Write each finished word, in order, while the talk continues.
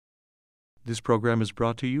This program is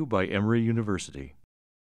brought to you by Emory University.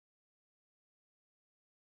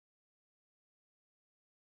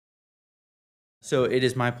 So it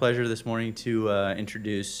is my pleasure this morning to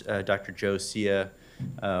introduce Dr. Joe Sia,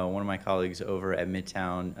 one of my colleagues over at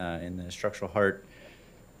Midtown in the structural heart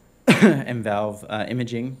and valve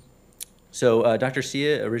imaging. So Dr.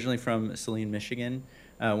 Sia, originally from Saline, Michigan,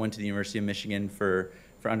 went to the University of Michigan for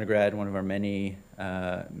undergrad, one of our many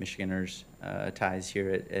Michiganders ties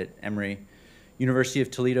here at Emory. University of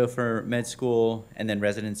Toledo for med school, and then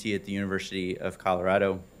residency at the University of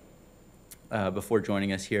Colorado. Before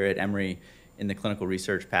joining us here at Emory in the clinical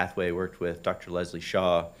research pathway, worked with Dr. Leslie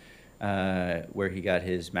Shaw, where he got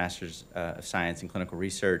his Master's of Science in Clinical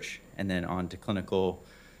Research, and then on to clinical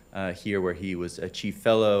here where he was a chief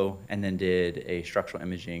fellow, and then did a structural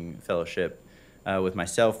imaging fellowship with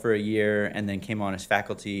myself for a year, and then came on as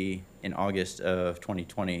faculty in August of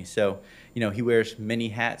 2020. So, you know, he wears many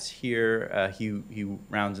hats here. He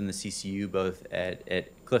rounds in the CCU both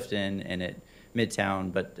at Clifton and at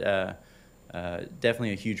Midtown, but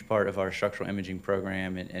definitely a huge part of our structural imaging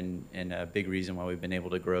program, and a big reason why we've been able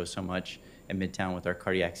to grow so much at Midtown with our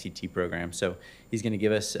cardiac CT program. So he's going to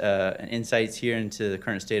give us insights here into the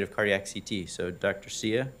current state of cardiac CT. So Dr.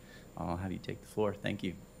 Sia, I'll have you take the floor. Thank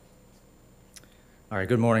you. All right,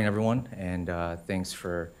 good morning, everyone, and thanks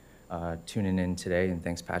for tuning in today, and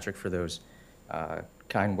thanks, Patrick, for those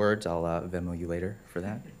kind words. I'll Venmo you later for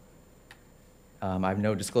that. I have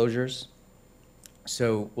no disclosures.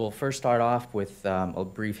 So we'll first start off with a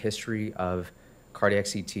brief history of cardiac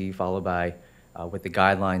CT, followed by what the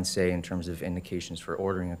guidelines say in terms of indications for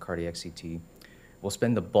ordering a cardiac CT. We'll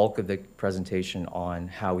spend the bulk of the presentation on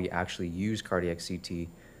how we actually use cardiac CT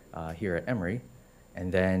here at Emory, and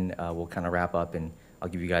then we'll kind of wrap up, and I'll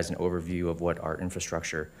give you guys an overview of what our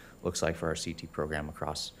infrastructure looks like for our CT program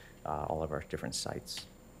across all of our different sites.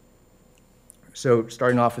 So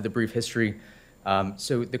starting off with a brief history,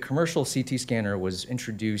 so the commercial CT scanner was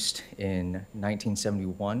introduced in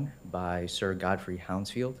 1971 by Sir Godfrey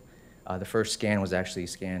Hounsfield. The first scan was actually a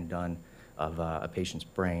scan done of a patient's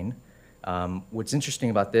brain. What's interesting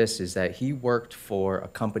about this is that he worked for a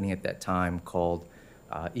company at that time called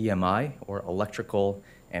EMI, or Electrical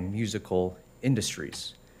and Musical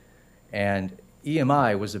Industries. And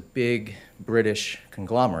EMI was a big British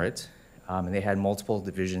conglomerate, and they had multiple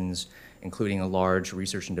divisions, including a large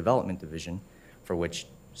research and development division, for which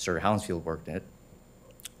Sir Hounsfield worked at.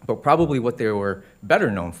 But probably what they were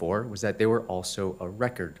better known for was that they were also a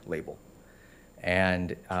record label.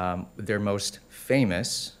 And their most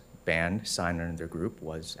famous band signed under their group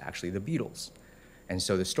was actually the Beatles. And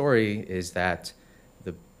so the story is that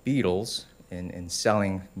the Beatles, in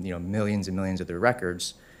selling millions and millions of their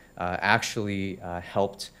records, actually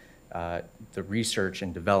helped the research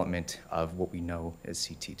and development of what we know as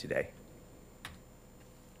CT today.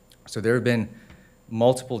 So there have been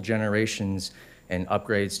multiple generations and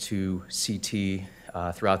upgrades to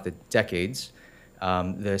CT throughout the decades.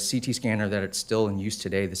 The CT scanner that it's still in use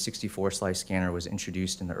today, the 64-slice scanner, was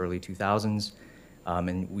introduced in the early 2000s,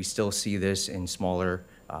 and we still see this in smaller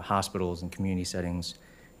hospitals and community settings.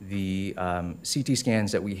 The CT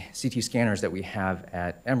scanners that we have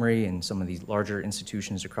at Emory and some of these larger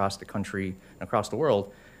institutions across the country and across the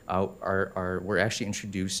world were actually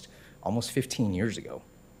introduced almost 15 years ago.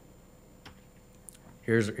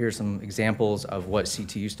 Here's some examples of what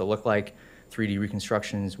CT used to look like, 3D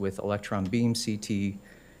reconstructions with electron beam CT.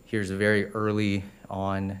 Here's a very early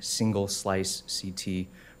on single slice CT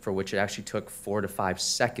for which it actually took 4 to 5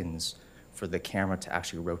 seconds for the camera to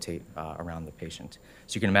actually rotate around the patient.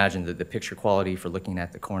 So you can imagine that the picture quality for looking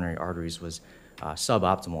at the coronary arteries was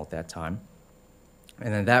suboptimal at that time.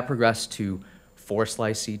 And then that progressed to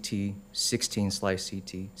 4-slice CT, 16-slice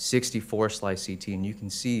CT, 64-slice CT, and you can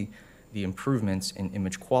see the improvements in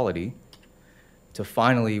image quality to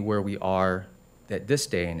finally where we are at this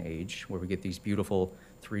day and age, where we get these beautiful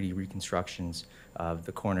 3D reconstructions of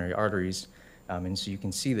the coronary arteries. And so you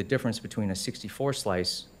can see the difference between a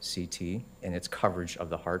 64-slice CT and its coverage of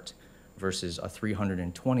the heart versus a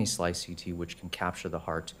 320-slice CT, which can capture the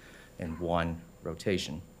heart in one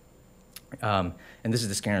rotation. And this is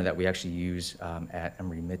the scanner that we actually use at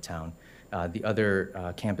Emory Midtown. The other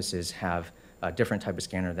campuses have a different type of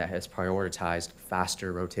scanner that has prioritized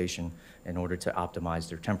faster rotation in order to optimize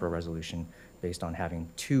their temporal resolution based on having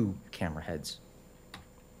 2 camera heads.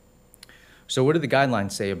 So what do the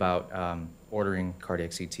guidelines say about ordering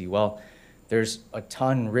cardiac CT? Well, there's a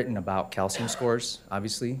ton written about calcium scores,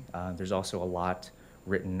 obviously. There's also a lot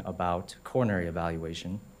written about coronary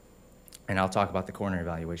evaluation, and I'll talk about the coronary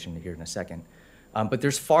evaluation here in a second. But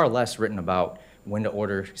there's far less written about when to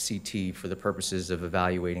order CT for the purposes of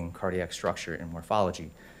evaluating cardiac structure and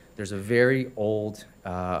morphology. There's a very old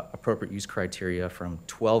appropriate use criteria from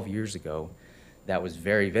 12 years ago that was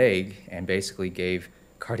very vague and basically gave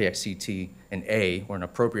cardiac CT an A, or an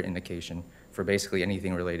appropriate indication, for basically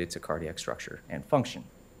anything related to cardiac structure and function.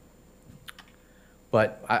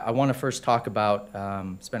 But I want to first talk about,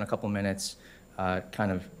 spend a couple minutes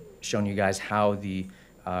kind of showing you guys how the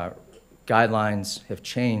guidelines have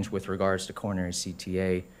changed with regards to coronary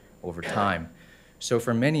CTA over time. So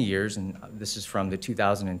for many years, and this is from the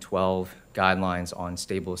 2012 guidelines on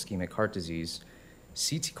stable ischemic heart disease,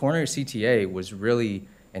 coronary CTA was really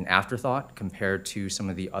an afterthought compared to some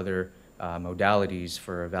of the other modalities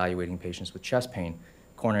for evaluating patients with chest pain.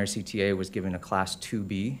 Coronary CTA was given a class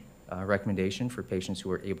 2B recommendation for patients who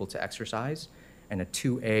were able to exercise, and a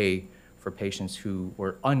 2A for patients who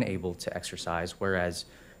were unable to exercise, whereas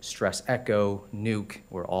stress echo, nuke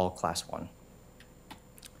were all class 1.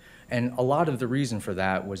 And a lot of the reason for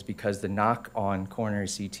that was because the knock on coronary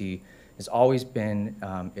CT has always been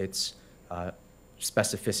its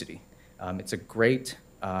specificity. It's a great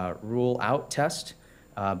rule-out test,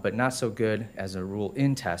 but not so good as a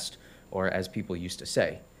rule-in test, or as people used to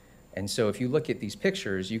say. And so if you look at these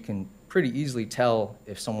pictures, you can pretty easily tell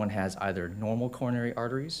if someone has either normal coronary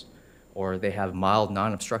arteries or they have mild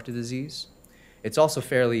non-obstructive disease. It's also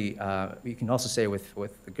fairly, you can also say with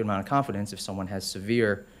a good amount of confidence if someone has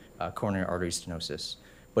severe coronary artery stenosis.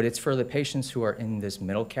 But it's for the patients who are in this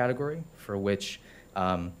middle category for which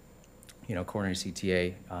coronary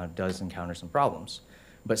CTA does encounter some problems.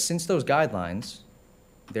 But since those guidelines,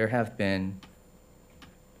 there have been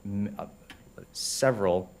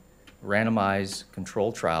several randomized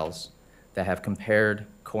controlled trials that have compared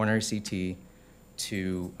coronary CT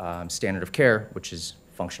to standard of care, which is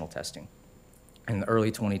functional testing. In the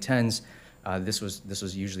early 2010s, this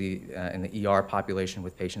was usually in the ER population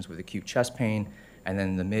with patients with acute chest pain, and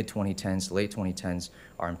then the mid-2010s, late 2010s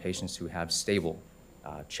are in patients who have stable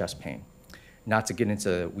chest pain. Not to get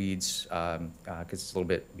into weeds, because it's a little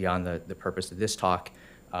bit beyond the purpose of this talk,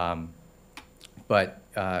 but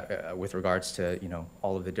with regards to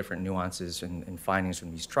all of the different nuances and findings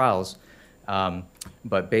from these trials,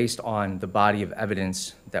 but based on the body of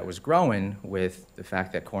evidence that was growing with the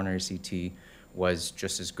fact that coronary CT was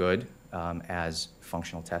just as good as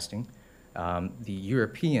functional testing, the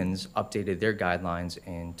Europeans updated their guidelines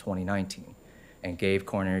in 2019 and gave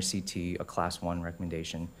coronary CT a class 1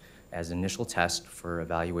 recommendation as initial test for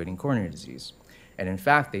evaluating coronary disease. And in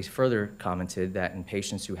fact, they further commented that in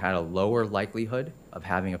patients who had a lower likelihood of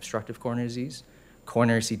having obstructive coronary disease,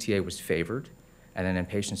 coronary CTA was favored, and then in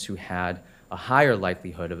patients who had a higher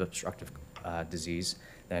likelihood of obstructive disease,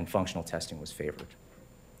 then functional testing was favored.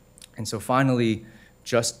 And so finally,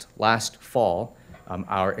 just last fall,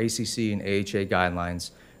 our ACC and AHA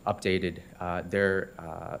guidelines updated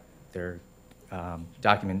their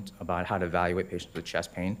document about how to evaluate patients with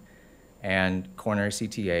chest pain, and coronary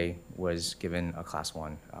CTA was given a class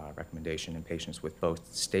 1 recommendation in patients with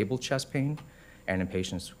both stable chest pain and in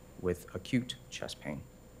patients with acute chest pain.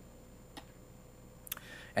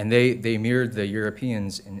 And they mirrored the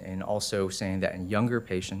Europeans in also saying that in younger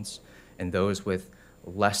patients and those with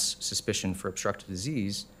less suspicion for obstructive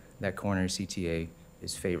disease, that coronary CTA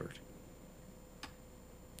is favored.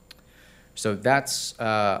 So that's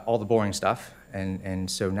all the boring stuff, and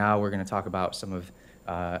so now we're going to talk about some of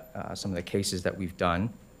the cases that we've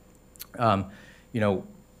done.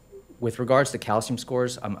 With regards to calcium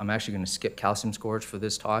scores, I'm actually going to skip calcium scores for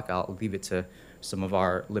this talk. I'll leave it to some of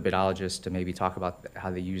our lipidologists to maybe talk about how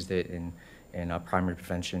they used it in primary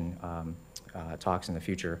prevention talks in the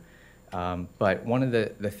future. But one of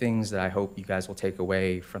the things that I hope you guys will take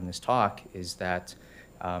away from this talk is that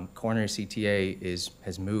coronary CTA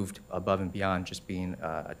has moved above and beyond just being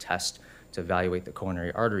a test to evaluate the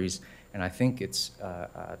coronary arteries, and I think it's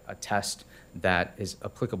a test that is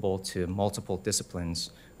applicable to multiple disciplines,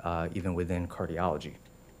 even within cardiology.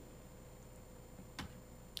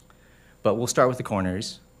 But we'll start with the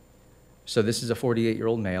coronaries. So this is a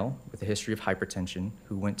 48-year-old male with a history of hypertension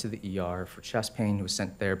who went to the ER for chest pain, who was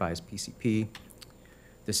sent there by his PCP.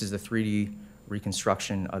 This is the 3D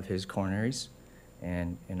reconstruction of his coronaries.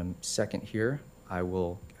 And in a second here, I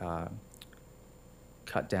will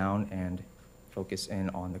cut down and focus in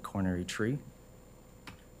on the coronary tree.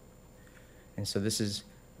 And so this is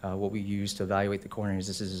what we use to evaluate the coronaries.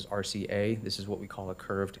 This is his RCA. This is what we call a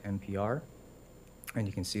curved MPR. And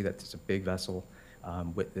you can see that it's a big vessel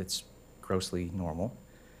that's grossly normal.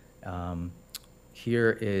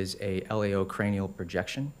 Here is a LAO cranial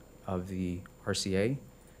projection of the RCA,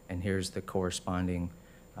 and here's the corresponding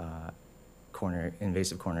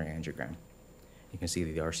invasive coronary angiogram. You can see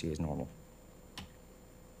that the RCA is normal.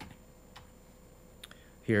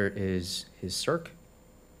 Here is his circ.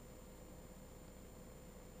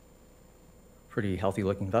 Pretty healthy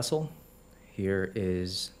looking vessel. Here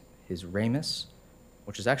is his ramus,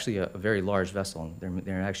 which is actually a very large vessel.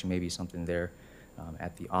 There actually may be something there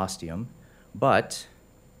at the ostium, but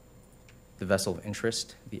the vessel of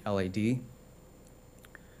interest, the LAD,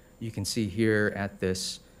 you can see here at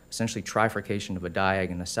this essentially trifurcation of a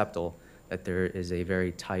diag and a septal that there is a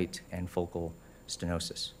very tight and focal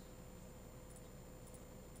stenosis.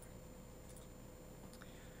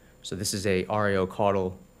 So this is a RAO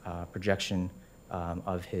caudal projection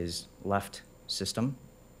of his left system,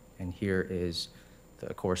 and here is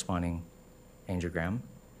the corresponding angiogram,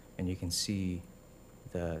 and you can see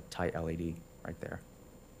the tight LAD right there.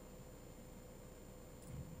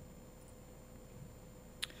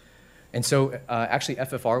 And so actually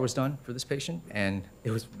FFR was done for this patient, and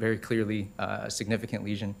it was very clearly a significant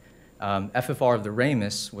lesion. FFR of the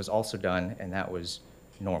ramus was also done, and that was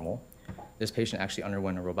normal. This patient actually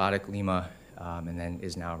underwent a robotic lima and then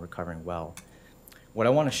is now recovering well. What I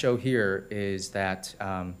want to show here is that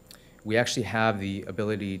we actually have the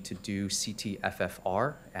ability to do CT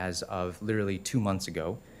FFR as of literally 2 months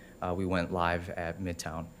ago. We went live at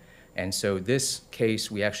Midtown. And so this case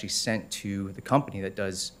we actually sent to the company that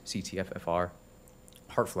does CT FFR,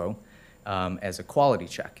 HeartFlow, as a quality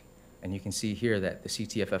check. And you can see here that the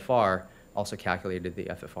CT FFR also calculated the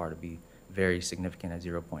FFR to be very significant at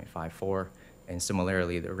 0.54. And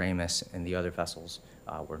similarly, the ramus and the other vessels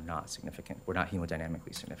were not significant, were not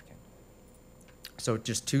hemodynamically significant. So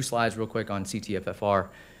just 2 slides real quick on CT FFR.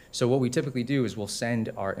 So what we typically do is we'll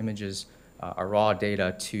send our images, our raw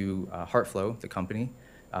data to HeartFlow, the company,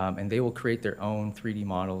 and they will create their own 3D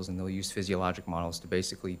models, and they'll use physiologic models to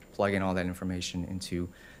basically plug in all that information into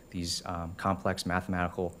these complex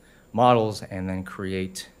mathematical models and then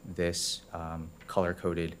create this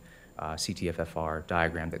color-coded CT-FFR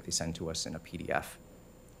diagram that they send to us in a PDF.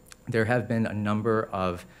 There have been a number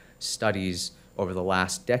of studies over the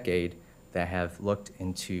last decade that have looked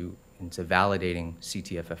into validating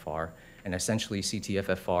CT-FFR, and essentially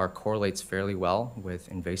CT-FFR correlates fairly well with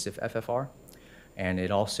invasive FFR, and it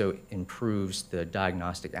also improves the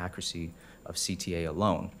diagnostic accuracy of CTA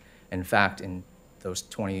alone. In fact, in those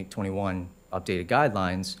 2021 updated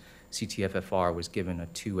guidelines, CT-FFR was given a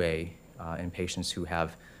 2A in patients who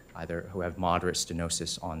have moderate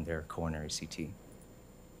stenosis on their coronary CT.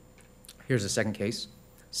 Here's a second case,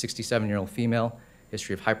 67-year-old female,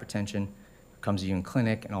 history of hypertension, comes to you in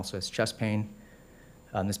clinic and also has chest pain.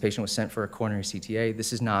 This patient was sent for a coronary CTA.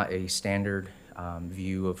 This is not a standard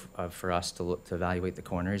view for us to evaluate the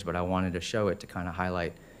coronaries, but I wanted to show it to kind of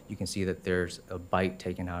highlight. You can see that there's a bite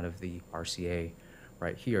taken out of the RCA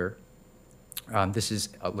right here. This is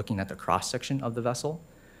looking at the cross-section of the vessel.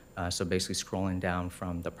 So basically scrolling down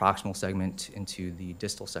from the proximal segment into the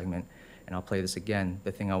distal segment. And I'll play this again.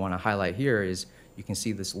 The thing I want to highlight here is you can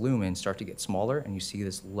see this lumen start to get smaller, and you see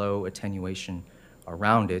this low attenuation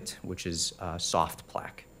around it, which is soft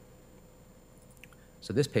plaque.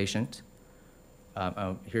 So this patient,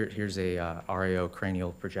 here's a RAO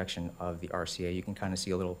cranial projection of the RCA. You can kind of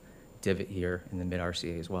see a little divot here in the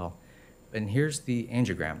mid-RCA as well. And here's the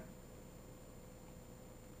angiogram.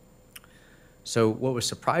 So what was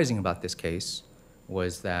surprising about this case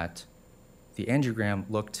was that the angiogram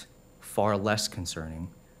looked far less concerning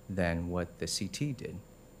than what the CT did.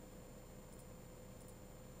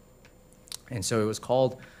 And so it was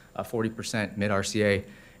called a 40% mid-RCA,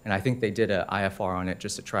 and I think they did an IFR on it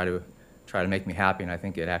just to try to make me happy, and I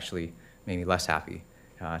think it actually made me less happy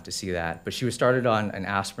to see that. But she was started on an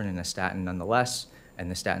aspirin and a statin nonetheless,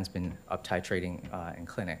 and the statin's been up titrating in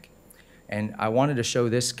clinic. And I wanted to show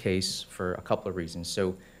this case for a couple of reasons.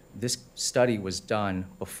 So this study was done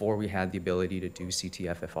before we had the ability to do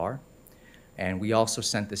CT-FFR, and we also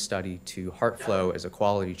sent this study to HeartFlow as a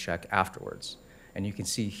quality check afterwards. And you can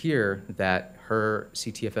see here that her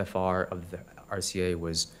CT-FFR of the RCA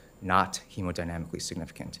was not hemodynamically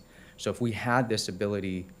significant. So if we had this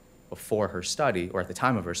ability before her study, or at the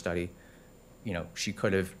time of her study, she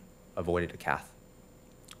could have avoided a cath.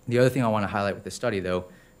 The other thing I want to highlight with this study, though,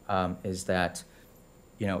 is that,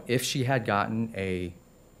 if she had gotten a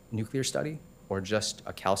nuclear study or just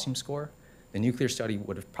a calcium score, the nuclear study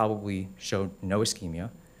would have probably showed no ischemia,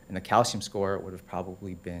 and the calcium score would have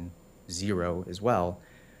probably been 0 as well,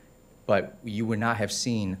 but you would not have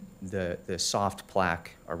seen the soft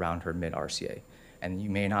plaque around her mid-RCA, and you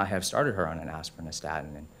may not have started her on an aspirin, a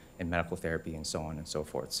statin, and medical therapy, and so on and so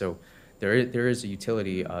forth. So there is a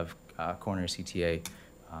utility of coronary CTA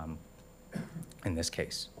in this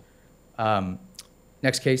case.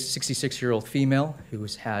 Next case, 66-year-old female who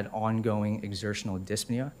has had ongoing exertional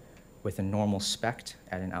dyspnea with a normal SPECT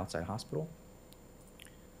at an outside hospital.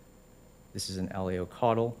 This is an LAO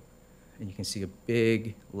caudal, and you can see a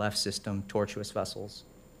big left system, tortuous vessels.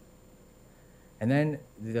 And then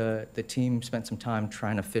the team spent some time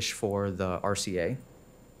trying to fish for the RCA.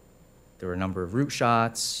 There were a number of root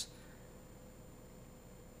shots.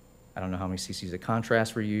 I don't know how many cc's of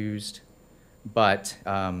contrast were used, but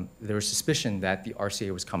there was suspicion that the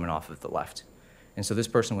RCA was coming off of the left. And so this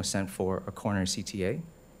person was sent for a coronary CTA,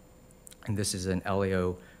 and this is an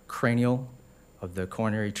LAO cranial of the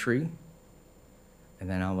coronary tree. And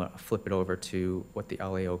then I'm gonna flip it over to what the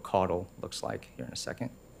LAO caudal looks like here in a second.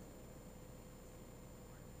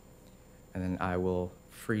 And then I will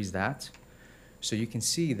freeze that. So you can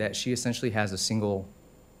see that she essentially has a single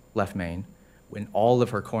left main when all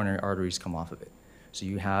of her coronary arteries come off of it. So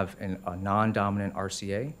you have a non-dominant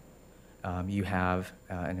RCA. You have,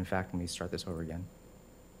 and in fact, let me start this over again.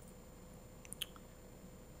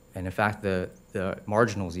 And in fact, the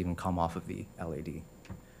marginals even come off of the LAD.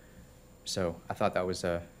 So I thought that was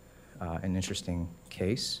an interesting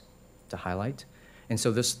case to highlight. And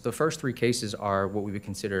so the first three cases are what we would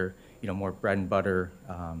consider, more bread and butter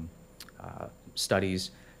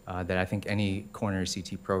studies that I think any coronary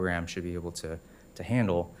CT program should be able to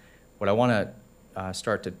handle. What I want to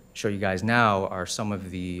start to show you guys now are some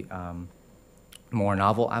of the more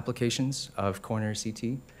novel applications of coronary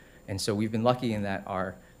CT. And so we've been lucky in that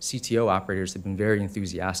our CTO operators have been very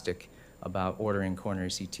enthusiastic about ordering coronary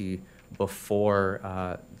CT before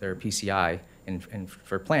their PCI and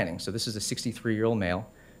for planning. So this is a 63-year-old male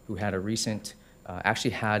who had a recent,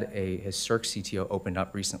 actually had his CIRC CTO opened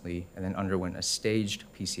up recently and then underwent a staged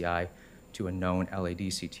PCI to a known LAD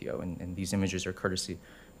CTO. And these images are courtesy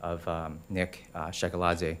of Nick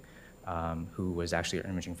Shekaladze, who was actually our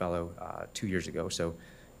imaging fellow 2 years ago. So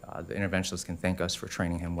the interventionalists can thank us for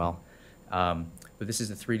training him well. But this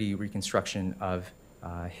is a 3D reconstruction of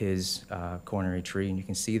his coronary tree, and you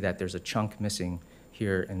can see that there's a chunk missing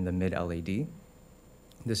here in the mid-LAD.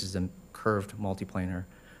 This is a curved multiplanar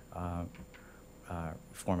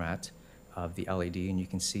format of the LAD, and you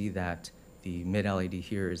can see that the mid-LAD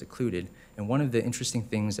here is occluded. And one of the interesting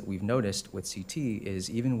things that we've noticed with CT is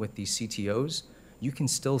even with these CTOs, you can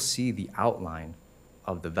still see the outline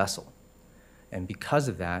of the vessel. And because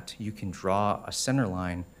of that, you can draw a center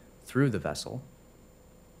line through the vessel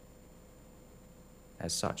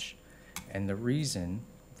as such. And the reason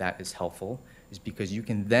that is helpful is because you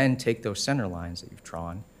can then take those center lines that you've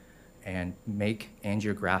drawn and make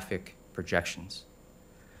angiographic projections.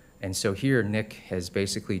 And so here, Nick has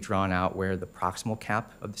basically drawn out where the proximal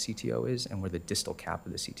cap of the CTO is and where the distal cap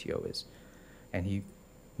of the CTO is. And he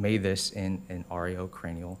made this in an RAO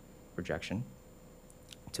cranial projection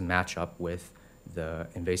to match up with the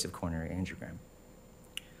invasive coronary angiogram.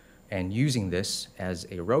 And using this as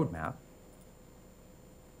a roadmap,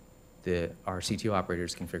 our CTO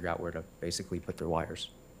operators can figure out where to basically put their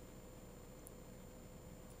wires.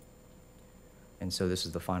 And so this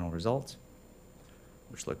is the final result,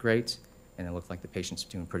 which looked great, and it looked like the patient's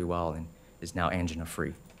doing pretty well and is now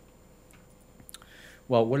angina-free.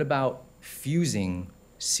 Well, what about fusing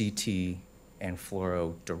CT and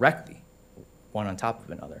fluoro directly, one on top of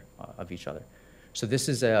another, of each other? So this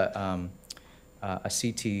is a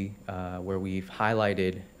CT where we've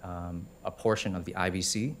highlighted a portion of the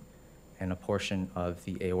IVC and a portion of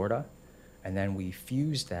the aorta, and then we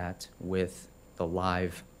fused that with the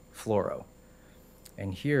live fluoro.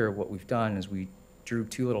 And here, what we've done is we drew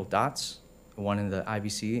two little dots, one in the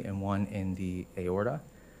IVC and one in the aorta,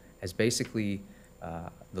 as basically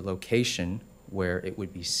the location where it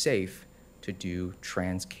would be safe to do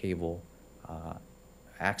transcable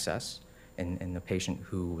access in the patient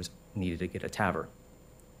who needed to get a TAVR.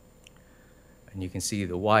 And you can see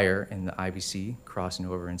the wire in the IVC crossing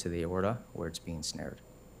over into the aorta where it's being snared.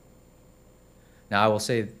 Now, I will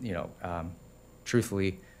say,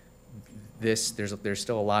 truthfully, there's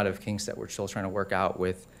still a lot of kinks that we're still trying to work out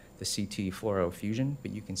with the CT fluoro fusion,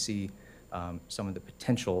 but you can see some of the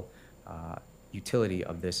potential utility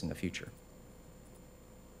of this in the future.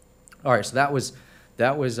 All right, so that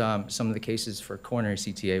was some of the cases for coronary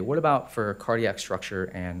CTA. What about for cardiac structure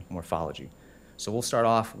and morphology? So we'll start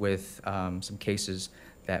off with some cases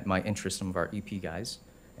that might interest some of our EP guys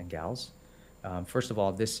and gals. First of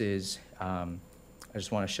all, this is, I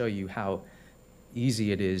just want to show you how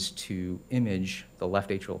easy it is to image the left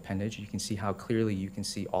atrial appendage. You can see how clearly you can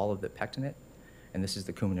see all of the pectinate. And this is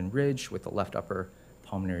the Coumadin ridge with the left upper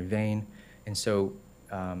pulmonary vein. And so,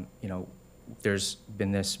 there's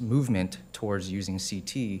been this movement towards using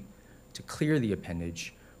CT to clear the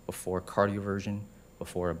appendage before cardioversion,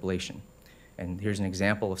 before ablation. And here's an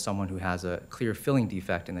example of someone who has a clear filling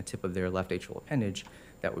defect in the tip of their left atrial appendage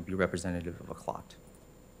that would be representative of a clot.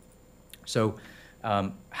 So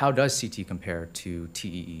how does CT compare to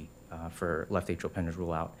TEE for left atrial appendage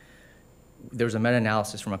rule-out? There was a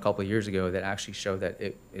meta-analysis from a couple of years ago that actually showed that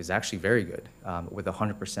it is actually very good with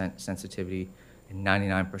 100% sensitivity and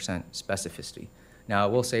 99% specificity. Now, I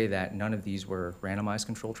will say that none of these were randomized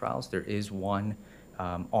control trials. There is one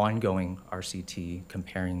ongoing RCT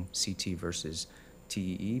comparing CT versus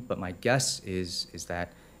TEE, but my guess is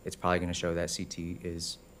that it's probably going to show that CT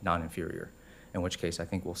is non-inferior, in which case I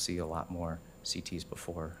think we'll see a lot more CTs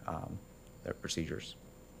before their procedures.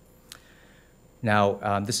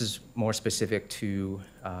 Now, this is more specific to,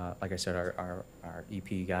 like I said, our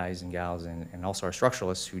EP guys and gals and also our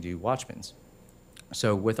structuralists who do Watchmans.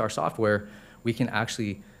 So with our software, we can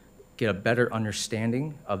actually get a better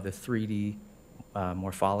understanding of the 3D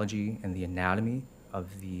morphology and the anatomy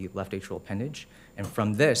of the left atrial appendage. And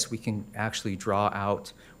from this, we can actually draw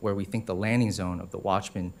out where we think the landing zone of the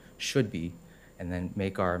Watchman should be, and then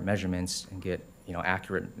make our measurements and get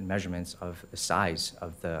accurate measurements of the size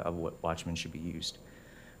of what Watchman should be used.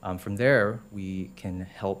 From there, we can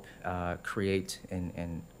help create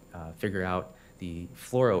and figure out the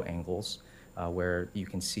fluoro angles where you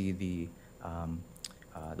can see the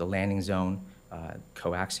landing zone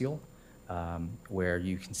coaxial, where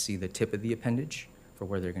you can see the tip of the appendage for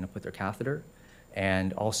where they're going to put their catheter,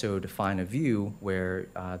 and also define a view where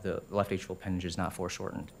the left atrial appendage is not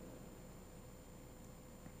foreshortened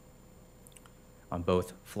on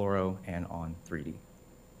both fluoro and on 3D.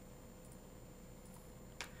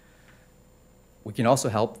 We can also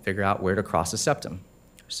help figure out where to cross the septum.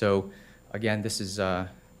 So again, this is, so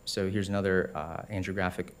here's another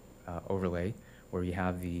angiographic overlay where you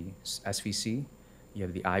have the SVC, you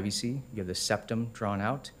have the IVC, you have the septum drawn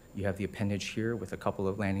out, you have the appendage here with a couple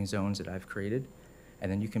of landing zones that I've created,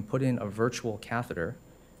 and then you can put in a virtual catheter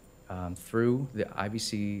through the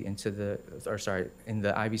IVC into the, or sorry, in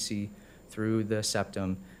the IVC through the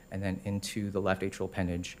septum and then into the left atrial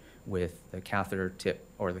appendage with the catheter tip,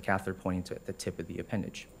 or the catheter pointing to the tip of the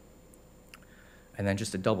appendage. And then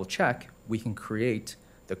just to double check, we can create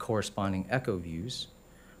the corresponding echo views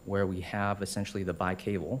where we have essentially the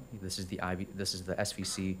bicable. This is the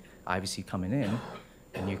SVC, IVC coming in,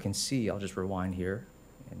 and you can see, I'll just rewind here,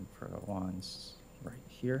 and for one's right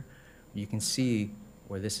here, you can see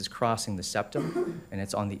where this is crossing the septum, and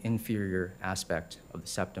it's on the inferior aspect of the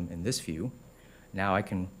septum in this view. Now I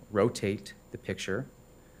can rotate the picture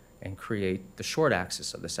and create the short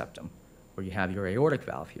axis of the septum, where you have your aortic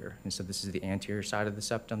valve here. And so this is the anterior side of the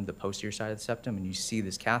septum, the posterior side of the septum, and you see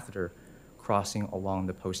this catheter crossing along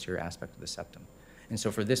the posterior aspect of the septum. And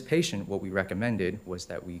so for this patient, what we recommended was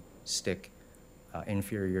that we stick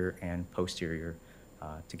inferior and posterior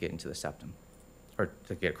to get into the septum, or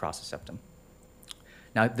to get across the septum.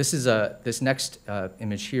 Now, this next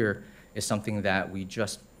image here is something that we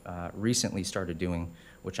just recently started doing,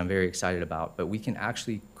 which I'm very excited about, but we can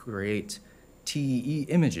actually create TEE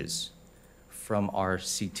images from our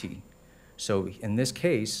CT. So in this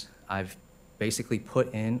case, I've basically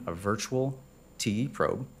put in a virtual TEE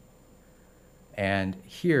probe, and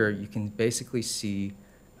here you can basically see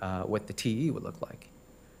what the TEE would look like.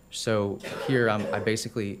 So here I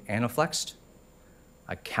basically anaflexed,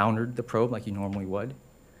 I countered the probe like you normally would,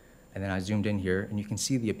 and then I zoomed in here, and you can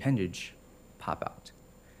see the appendage pop out.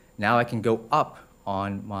 Now I can go up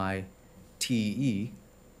on my TEE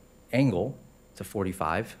angle to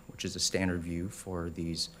 45, which is a standard view for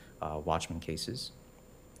these Watchman cases.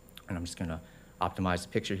 And I'm just going to optimize the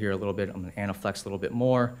picture here a little bit. I'm going to anaflex a little bit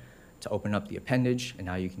more to open up the appendage, and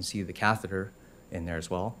now you can see the catheter in there as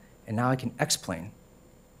well. And now I can X-plane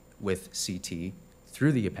with CT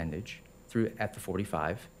through the appendage, through at the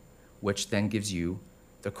 45, which then gives you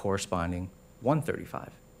the corresponding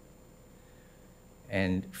 135.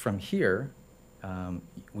 And from here,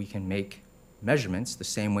 we can make measurements the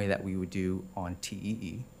same way that we would do on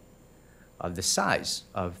TEE of the size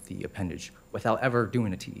of the appendage without ever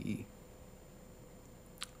doing a TEE.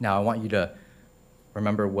 Now, I want you to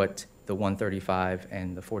remember what the 135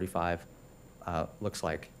 and the 45 looks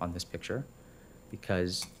like on this picture,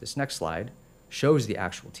 because this next slide shows the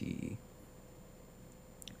actual TEE.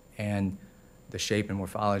 And the shape and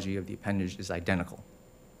morphology of the appendage is identical.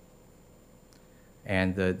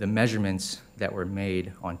 And the measurements that were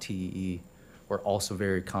made on TEE were also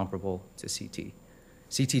very comparable to CT.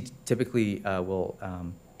 CT typically will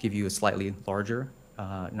give you a slightly larger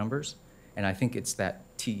numbers, and I think it's that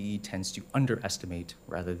TEE tends to underestimate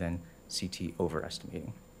rather than CT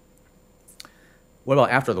overestimating. What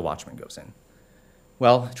about after the Watchman goes in?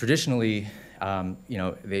 Well, traditionally,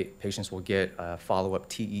 patients will get a follow-up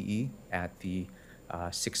TEE at the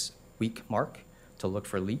 6-week mark to look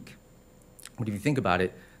for leak. But if you think about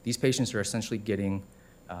it, these patients are essentially getting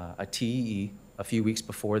a TEE a few weeks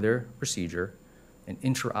before their procedure, an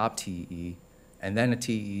intra-op TEE, and then a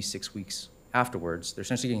TEE 6 weeks afterwards. They're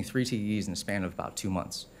essentially getting 3 TEEs in the span of about 2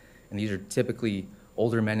 months. And these are typically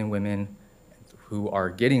older men and women who are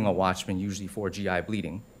getting a Watchman, usually for GI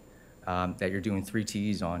bleeding, that you're doing 3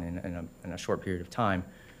 TEs on in a short period of time.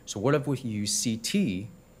 So what if we use CT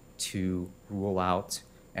to rule out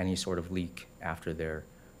any sort of leak after their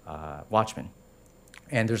Watchman?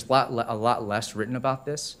 And there's a lot less written about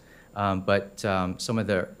this, but some of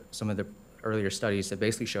the earlier studies that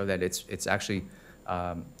basically show that it's actually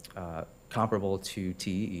comparable to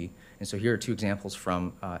TEE. And so here are 2 examples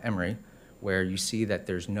from Emory, where you see that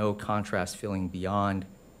there's no contrast filling beyond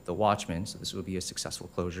the Watchman, so this will be a successful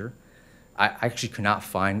closure. I actually could not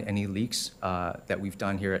find any leaks that we've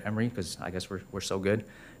done here at Emory, because I guess we're so good.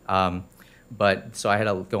 But so I had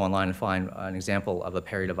to go online and find an example of a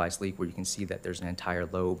peri-device leak where you can see that there's an entire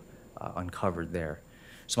lobe uncovered there.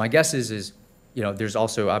 So my guess is there's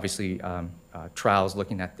also obviously trials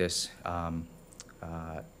looking at this,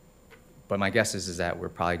 but my guess is that we're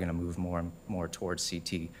probably going to move more and more towards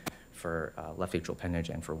CT for left atrial appendage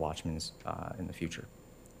and for Watchmans in the future.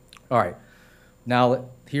 All right. Now,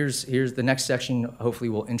 here's the next section. Hopefully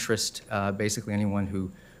will interest basically anyone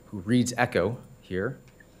who reads echo here.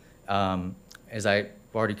 As I've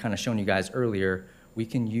already kind of shown you guys earlier, we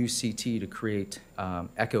can use CT to create the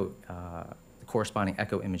corresponding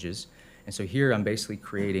echo images. And so here I'm basically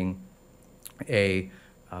creating a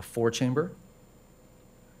 4-chamber,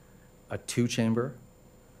 a 2-chamber,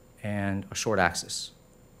 and a short axis.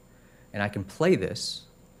 And I can play this,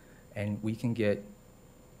 and we can get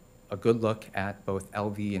a good look at both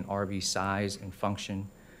LV and RV size and function.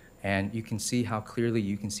 And you can see how clearly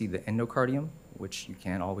you can see the endocardium, which you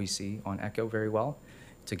can't always see on echo very well,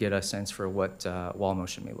 to get a sense for what wall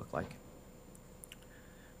motion may look like.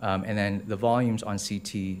 And then the volumes on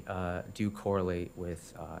CT do correlate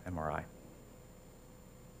with MRI.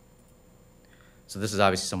 So this is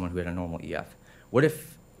obviously someone who had a normal EF. What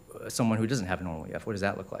if someone who doesn't have a normal EF, what does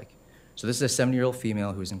that look like? So this is a 70-year-old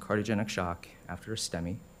female who's in cardiogenic shock after a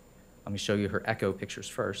STEMI. Let me show you her echo pictures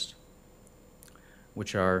first,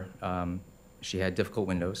 which are, she had difficult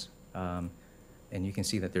windows, and you can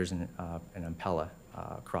see that there's an impella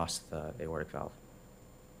across the aortic valve.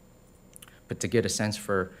 But to get a sense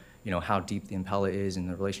for, how deep the impella is and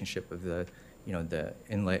the relationship of the, the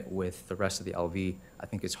inlet with the rest of the LV, I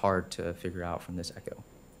think it's hard to figure out from this echo.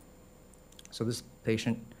 So this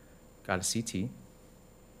patient got a CT.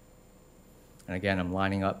 And again, I'm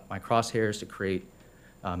lining up my crosshairs to create,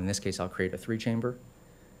 in this case, I'll create a 3-chamber,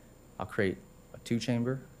 I'll create a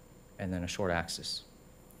 2-chamber, and then a short axis.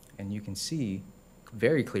 And you can see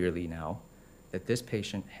very clearly now that this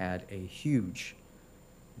patient had a huge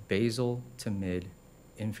basal to mid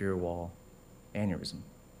inferior wall aneurysm.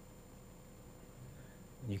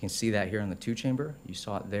 You can see that here on the 2-chamber. You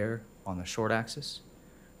saw it there on the short axis.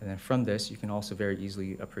 And then from this, you can also very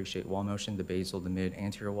easily appreciate wall motion. The basal, the mid,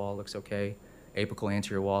 anterior wall looks okay. Apical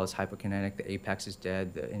anterior wall is hypokinetic. The apex is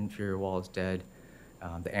dead. The inferior wall is dead.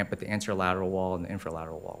 But the anterolateral wall and the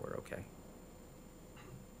infralateral wall were okay.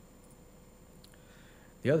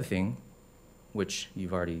 The other thing, which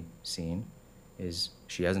you've already seen, is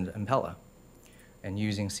she has an impella. And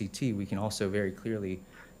using CT, we can also very clearly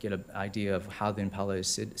get an idea of how the impella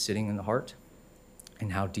is sitting in the heart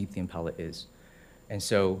and how deep the impella is. And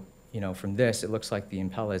so, from this, it looks like the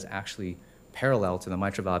impella is actually parallel to the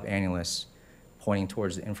mitral valve annulus, pointing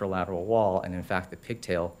towards the infralateral wall, and in fact, the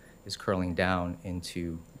pigtail is curling down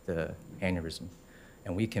into the aneurysm.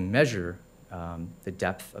 And we can measure the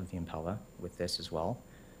depth of the impella with this as well.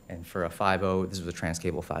 And for a 5.0, this was a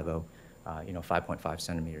transcable 5.0, 5.5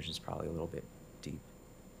 centimeters is probably a little bit deep.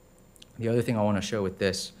 The other thing I want to show with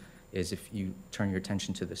this is if you turn your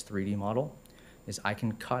attention to this 3D model, is I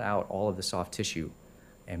can cut out all of the soft tissue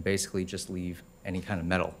and basically just leave any kind of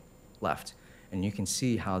metal left. And you can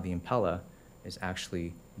see how the impella is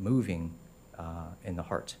actually moving in the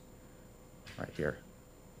heart right here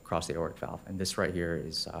across the aortic valve. And this right here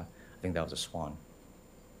is, I think that was a swan.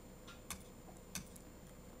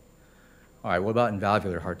 All right, what about in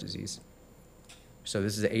valvular heart disease? So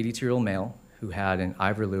this is an 82-year-old male who had an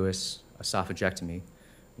Ivor-Lewis esophagectomy,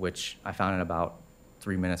 which I found in about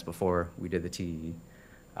 3 minutes before we did the TEE.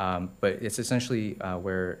 But it's essentially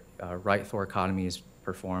where right thoracotomy is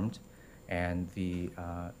performed, and the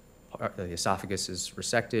esophagus is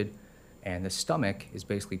resected, and the stomach is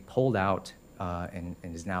basically pulled out and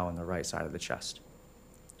is now on the right side of the chest.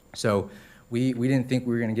 So we didn't think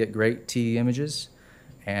we were going to get great TE images,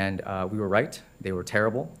 and we were right. They were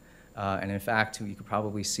terrible. And in fact, you could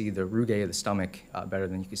probably see the rugae of the stomach better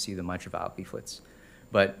than you could see the mitral valve leaflets.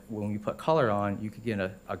 But when we put color on, you could get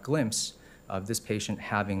a glimpse of this patient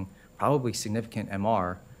having probably significant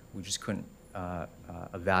MR. We just couldn't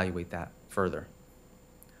evaluate that further,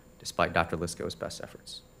 despite Dr. Lisco's best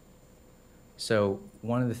efforts. So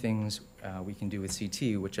one of the things we can do with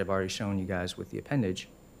CT, which I've already shown you guys with the appendage,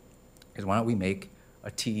 is why don't we make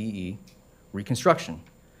a TEE reconstruction.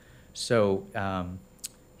 So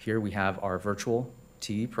here we have our virtual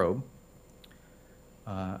TE probe.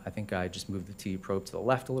 I think I just moved the TE probe to the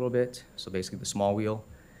left a little bit, so basically the small wheel.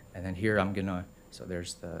 And then here I'm gonna, so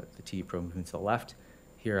there's the TE probe moving to the left.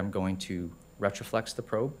 Here I'm going to retroflex the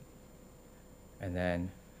probe, and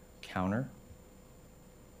then counter.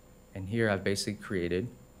 And here I've basically created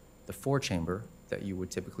the 4-chamber that you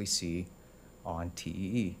would typically see on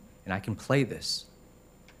TEE. And I can play this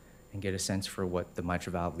and get a sense for what the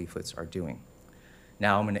mitral valve leaflets are doing.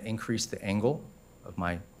 Now I'm going to increase the angle of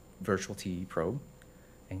my virtual TE probe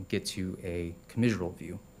and get to a commissural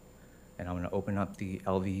view. And I'm going to open up the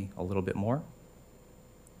LV a little bit more.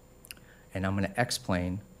 And I'm going to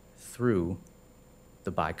X-plane through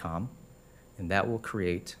the BICOM, and that will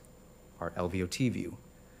create our LVOT view.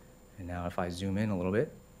 And now if I zoom in a little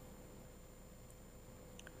bit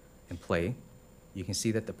and play, you can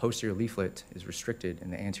see that the posterior leaflet is restricted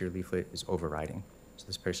and the anterior leaflet is overriding. So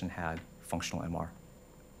this person had functional MR.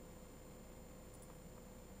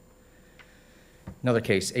 Another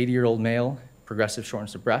case, 80-year-old male, progressive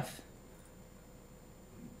shortness of breath.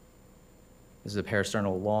 This is a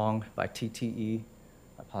parasternal long by TTE.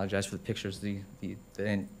 I apologize for the pictures. They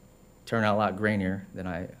didn't turn out a lot grainier than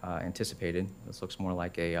I anticipated. This looks more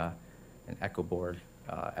like an echo board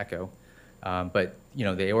echo. But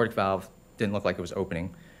the aortic valve didn't look like it was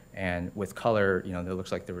opening. And with color, it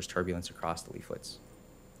looks like there was turbulence across the leaflets.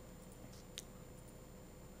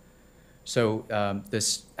 So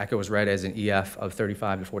this echo was read as an EF of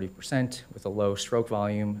 35 to 40% with a low stroke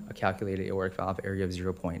volume, a calculated aortic valve area of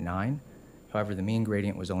 0.9. However, the mean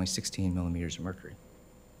gradient was only 16 millimeters of mercury.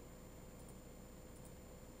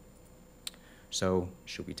 So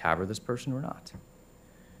should we TAVR this person or not?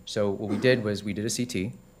 So what we did was we did a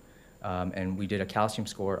CT, and we did a calcium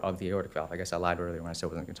score of the aortic valve. I guess I lied earlier when I said I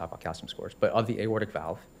wasn't going to talk about calcium scores, but of the aortic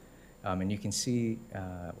valve. And you can see,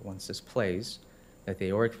 once this plays, that the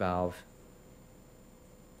aortic valve,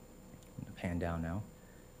 I'm going to pan down now,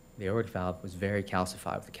 the aortic valve was very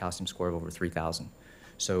calcified with a calcium score of over 3,000.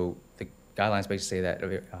 So the guidelines basically say that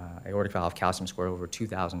aortic valve calcium score over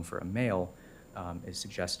 2,000 for a male is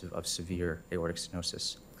suggestive of severe aortic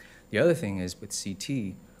stenosis. The other thing is with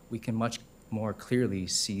CT, we can much more clearly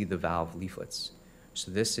see the valve leaflets.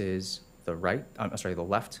 So this is the the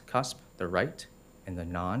left cusp, the right, and the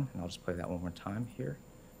non, and I'll just play that one more time here.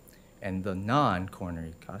 And the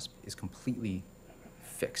non-coronary cusp is completely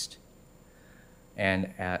fixed.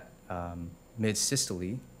 And at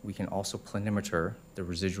mid-systole, we can also planimeter the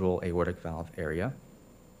residual aortic valve area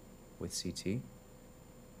with CT.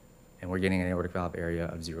 And we're getting an aortic valve area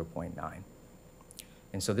of 0.9.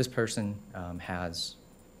 And so this person has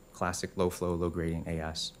classic low flow, low gradient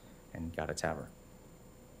AS and got a TAVR.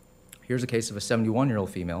 Here's a case of a 71-year-old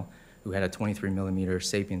female who had a 23 millimeter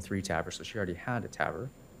Sapien 3 TAVR, so she already had a TAVR.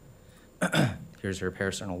 Here's her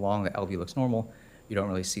parasternal long, the LV looks normal. You don't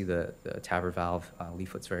really see the TAVR valve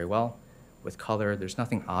leaflets very well. With color, there's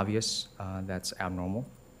nothing obvious that's abnormal.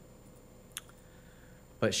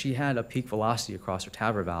 But she had a peak velocity across her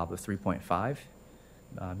TAVR valve of 3.5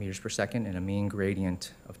 meters per second and a mean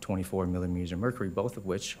gradient of 24 millimeters of mercury, both of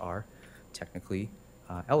which are technically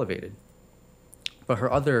elevated. But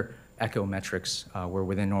her other echo metrics were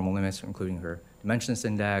within normal limits, including her dimensionless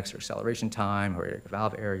index, her acceleration time, her aortic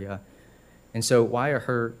valve area. And so why are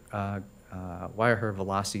her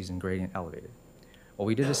velocities and gradient elevated? Well,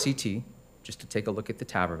 we did a CT just to take a look at the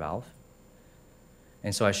TAVR valve.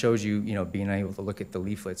 And so I showed you, being able to look at the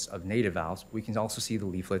leaflets of native valves. We can also see the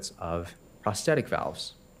leaflets of prosthetic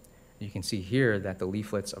valves. You can see here that the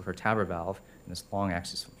leaflets of her TAVR valve in this long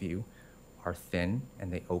axis view are thin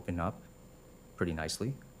and they open up pretty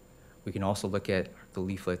nicely. We can also look at the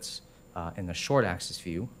leaflets in the short axis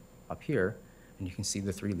view up here, and you can see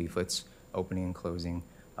the 3 leaflets opening and closing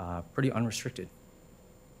pretty unrestricted.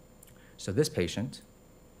 So this patient,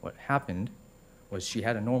 what happened was she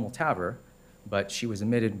had a normal TAVR, but she was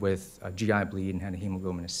admitted with a GI bleed and had a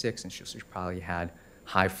hemoglobin of 6, and she probably had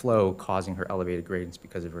high flow causing her elevated gradients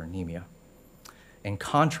because of her anemia. In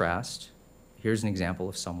contrast, here's an example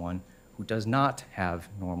of someone who does not have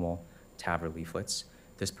normal TAVR leaflets.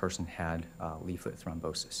 this person had leaflet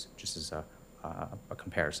thrombosis, just as a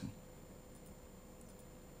comparison.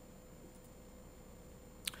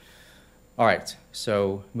 All right,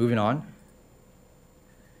 so moving on.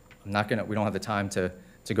 We don't have the time to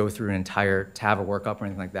go through an entire TAVR workup or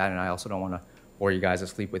anything like that, and I also don't want to bore you guys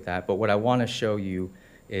asleep with that. But what I want to show you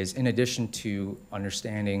is, in addition to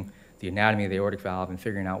understanding the anatomy of the aortic valve and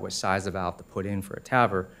figuring out what size of valve to put in for a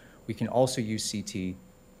TAVR, we can also use CT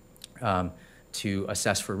to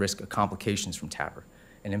assess for risk of complications from TAVR,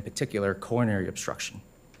 and in particular, coronary obstruction.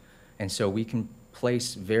 And so we can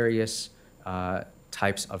place various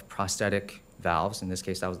types of prosthetic valves. In this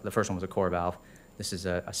case, the first one was a core valve. This is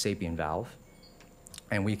a sapien valve.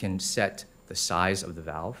 And we can set the size of the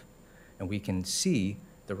valve, and we can see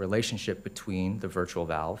the relationship between the virtual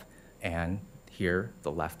valve and here,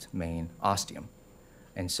 the left main ostium.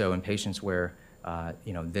 And so in patients where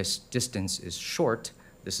this distance is short,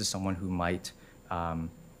 this is someone who might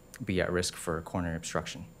be at risk for coronary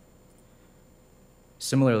obstruction.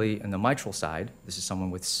 Similarly, in the mitral side, this is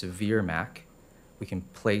someone with severe MAC. We can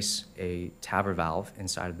place a TAVR valve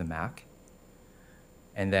inside of the MAC.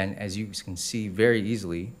 And then, as you can see very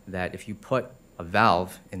easily, that if you put a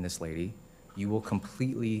valve in this lady, you will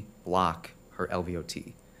completely block her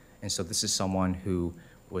LVOT. And so this is someone who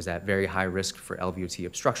was at very high risk for LVOT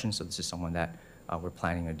obstruction, so this is someone that we're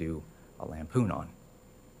planning to do a lampoon on.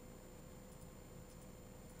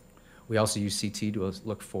 We also use CT to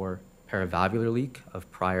look for paravalvular leak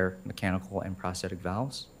of prior mechanical and prosthetic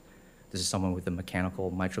valves. This is someone with a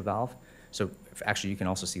mechanical mitral valve. So actually, you can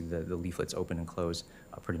also see the leaflets open and close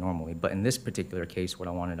pretty normally. But in this particular case, what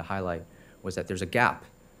I wanted to highlight was that there's a gap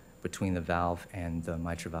between the valve and the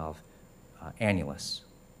mitral valve annulus,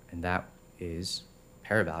 and that is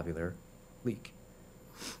paravalvular leak.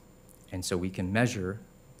 And so we can measure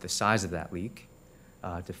the size of that leak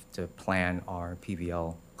to plan our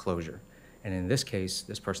PVL closure. And in this case,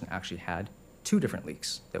 this person actually had 2 different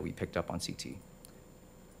leaks that we picked up on CT.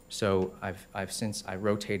 So I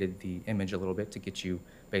rotated the image a little bit to get you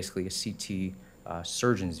basically a CT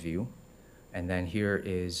surgeon's view. And then here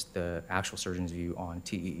is the actual surgeon's view on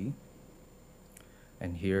TEE.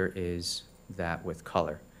 And here is that with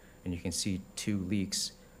color. And you can see 2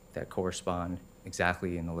 leaks that correspond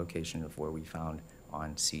exactly in the location of where we found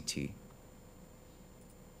on CT.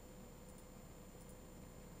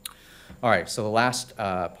 All right, so the last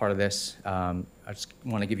part of this, I just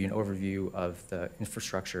want to give you an overview of the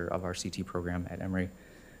infrastructure of our CT program at Emory.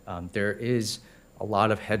 There is a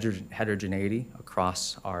lot of heterogeneity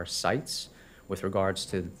across our sites with regards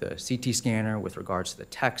to the CT scanner, with regards to the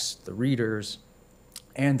text, the readers,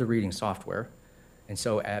 and the reading software. And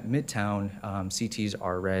so at Midtown, CTs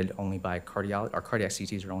are read only by cardiology. Our cardiac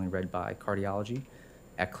CTs are only read by cardiology.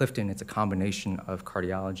 At Clifton, it's a combination of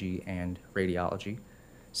cardiology and radiology.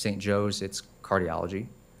 St. Joe's, it's cardiology.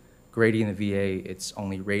 Grady in the VA, it's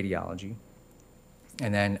only radiology.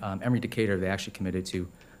 And then Emory Decatur, they actually committed to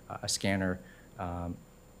a scanner,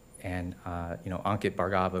 and Ankit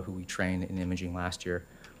Bhargava, who we trained in imaging last year,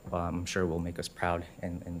 I'm sure will make us proud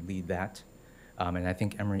and lead that. And I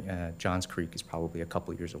think Emory, Johns Creek is probably a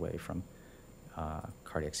couple years away from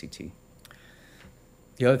cardiac CT.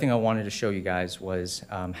 The other thing I wanted to show you guys was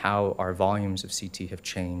how our volumes of CT have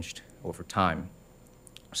changed over time.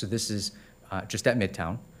 So this is just at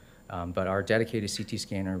Midtown, but our dedicated CT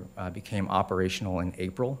scanner became operational in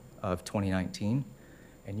April of 2019,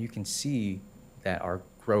 and you can see that our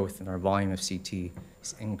growth and our volume of CT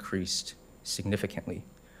has increased significantly.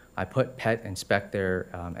 I put PET and SPEC there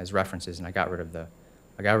as references, and I got rid of the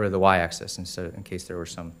y-axis in case there were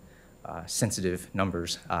some sensitive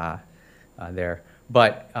numbers there.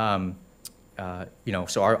 But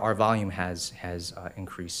so our volume has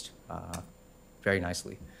increased very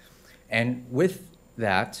nicely. And with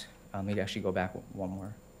that, maybe actually go back one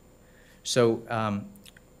more. So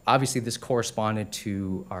obviously this corresponded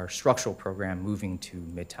to our structural program moving to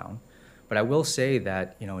Midtown. But I will say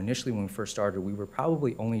that initially when we first started, we were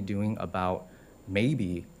probably only doing about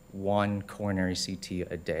maybe 1 coronary CT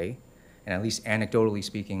a day. And at least anecdotally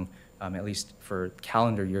speaking, at least for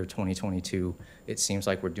calendar year 2022, it seems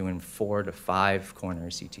like we're doing 4 to 5 coronary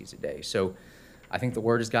CTs a day. So I think the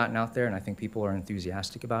word has gotten out there, and I think people are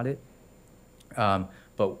enthusiastic about it.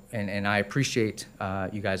 And I appreciate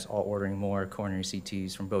you guys all ordering more coronary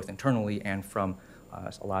CTs from both internally and from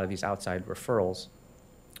a lot of these outside referrals.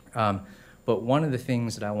 But one of the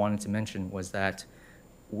things that I wanted to mention was that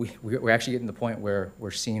we're actually getting to the point where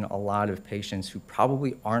we're seeing a lot of patients who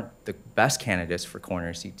probably aren't the best candidates for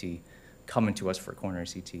coronary CT coming to us for coronary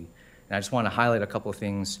CT. And I just want to highlight a couple of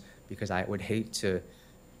things because I would hate to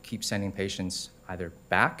keep sending patients either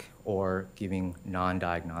back or giving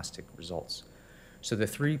non-diagnostic results. So the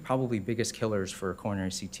three probably biggest killers for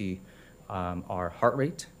coronary CT are heart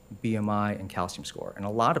rate, BMI, and calcium score. And a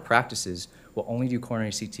lot of practices will only do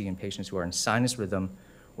coronary CT in patients who are in sinus rhythm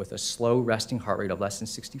with a slow resting heart rate of less than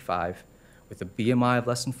 65, with a BMI of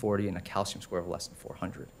less than 40, and a calcium score of less than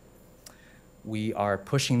 400. We are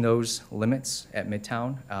pushing those limits at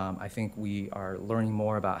Midtown. I think we are learning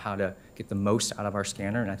more about how to get the most out of our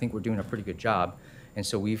scanner, and I think we're doing a pretty good job. And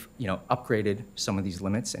so we've upgraded some of these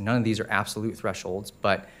limits, and none of these are absolute thresholds,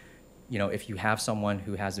 but if you have someone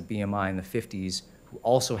who has a BMI in the 50s, who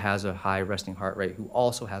also has a high resting heart rate, who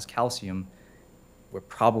also has calcium, we're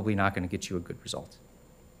probably not going to get you a good result.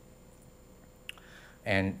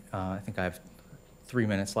 And I think I have 3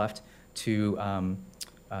 minutes left to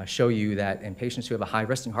show you that in patients who have a high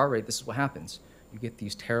resting heart rate, this is what happens. You get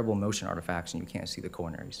these terrible motion artifacts and you can't see the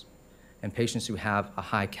coronaries. In patients who have a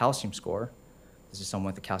high calcium score, this is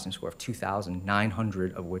someone with a calcium score of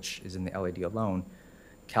 2,900, of which is in the LAD alone,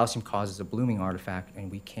 calcium causes a blooming artifact and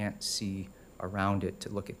we can't see around it to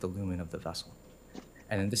look at the lumen of the vessel.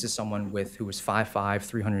 And then this is someone who is 5'5",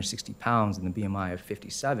 360 pounds and the BMI of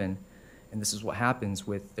 57, and this is what happens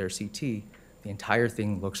with their CT. The entire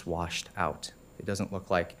thing looks washed out. It doesn't look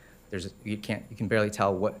like you can barely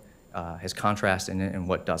tell what has contrast in it and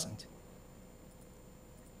what doesn't.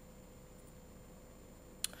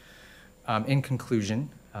 In conclusion,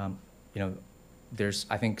 there's,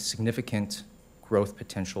 I think, significant growth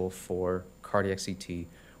potential for cardiac CT.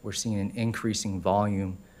 We're seeing an increasing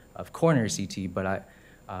volume of coronary CT, but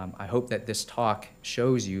I hope that this talk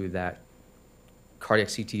shows you that cardiac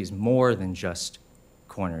CT is more than just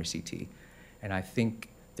coronary CT. And I think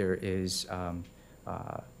there is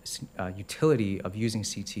utility of using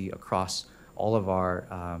CT across all of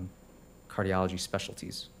our cardiology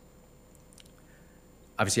specialties.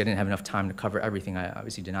 Obviously, I didn't have enough time to cover everything. I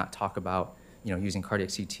obviously did not talk about using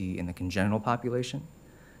cardiac CT in the congenital population.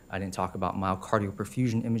 I didn't talk about myocardial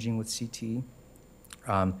perfusion imaging with CT.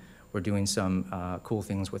 We're doing some cool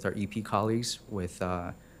things with our EP colleagues with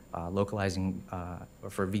localizing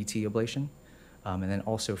for VT ablation, and then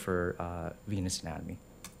also for venous anatomy.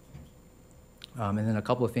 And then a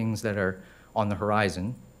couple of things that are on the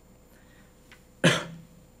horizon.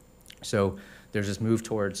 So there's this move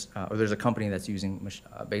towards, or there's a company that's using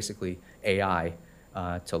basically AI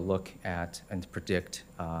to look at and to predict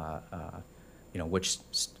which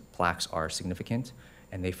plaques are significant,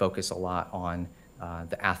 and they focus a lot on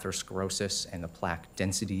the atherosclerosis and the plaque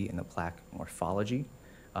density and the plaque morphology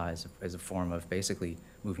as a form of basically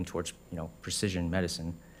moving towards precision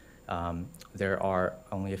medicine. There are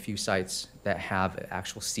only a few sites that have an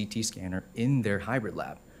actual CT scanner in their hybrid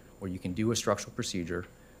lab where you can do a structural procedure,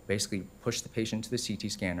 basically push the patient to the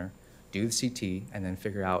CT scanner, do the CT, and then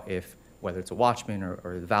figure out if whether it's a Watchman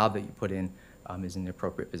or the valve that you put in is in the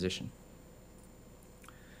appropriate position.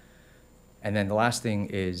 And then the last thing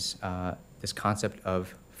is this concept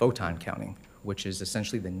of photon counting, which is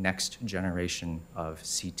essentially the next generation of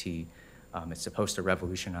CT. It's supposed to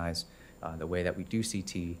revolutionize the way that we do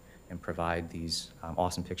CT and provide these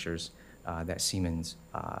awesome pictures that Siemens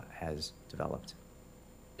has developed.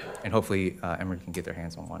 And hopefully Emory can get their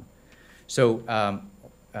hands on one. So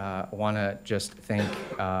I want to just thank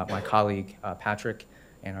my colleague Patrick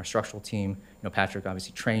and our structural team. Patrick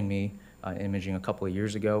obviously trained me in imaging a couple of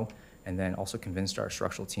years ago, and then also convinced our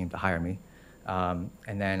structural team to hire me. And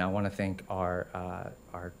then I want to thank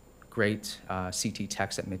our great CT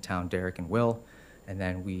techs at Midtown, Derek and Will. And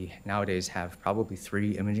then we nowadays have probably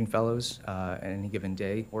 3 imaging fellows at any given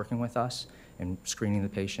day working with us and screening the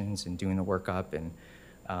patients and doing the workup,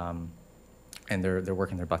 and they're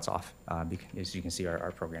working their butts off. As you can see,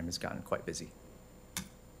 our program has gotten quite busy.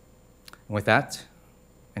 And with that,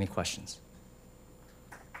 any questions?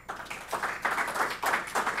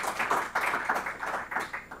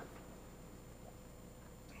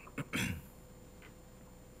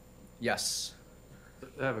 Yes.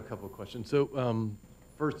 I have a couple of questions. So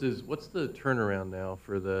first is, what's the turnaround now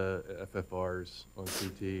for the FFRs on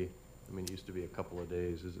CT? I mean, it used to be a couple of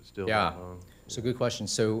days. Is it still that long? So good question.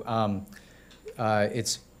 So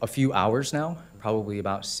it's a few hours now, probably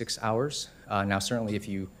about 6 hours. Now, certainly if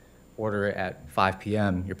you order it at 5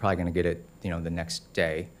 p.m., you're probably going to get it the next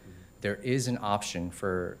day. There is an option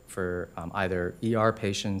for either ER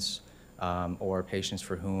patients or patients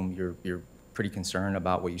for whom you're pretty concerned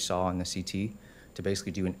about what you saw on the CT to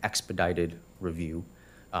basically do an expedited review.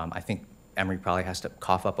 I think Emory probably has to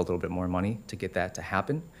cough up a little bit more money to get that to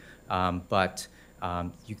happen, but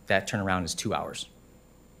that turnaround is 2 hours.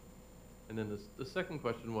 And then the second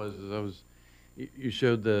question was, as I was You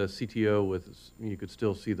showed the CTO with, you could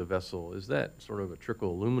still see the vessel. Is that sort of a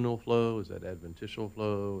trickle luminal flow? Is that adventitial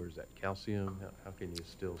flow, or is that calcium? How can you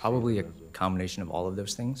still see Probably the a vessel? combination of all of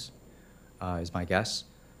those things, is my guess.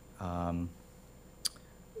 A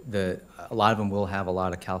lot of them will have a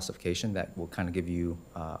lot of calcification that will kind of give you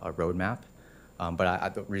a roadmap.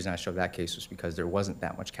 But the reason I showed that case was because there wasn't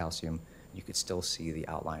that much calcium. You could still see the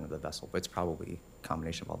outline of the vessel, but it's probably a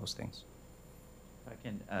combination of all those things. If I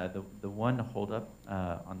can, the one holdup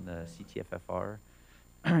on the CTFFR,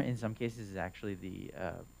 in some cases, is actually the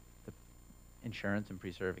insurance and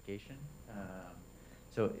pre-certification.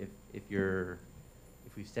 So if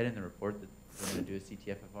we've said in the report that we're going to do a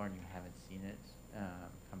CTFFR and you haven't seen it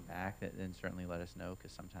come back, then certainly let us know,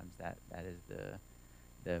 because sometimes that is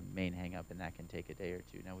the main hang-up, and that can take a day or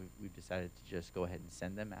two. Now we've decided to just go ahead and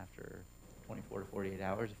send them after 24 to 48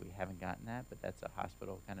 hours if we haven't gotten that, but that's a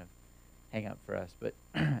hospital kind of hang up for us. But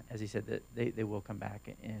as he said, that they will come back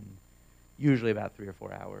in usually about 3 or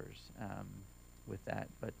 4 hours with that.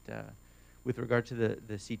 But with regard to the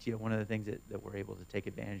CTO, one of the things that we're able to take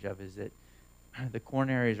advantage of is that the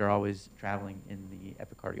coronaries are always traveling in the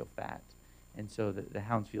epicardial fat. And so the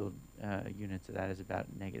Hounsfield units of that is about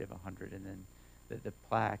negative 100. And then the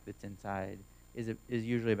plaque that's inside is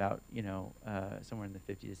usually about, somewhere in the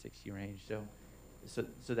 50 to 60 range.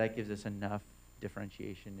 So that gives us enough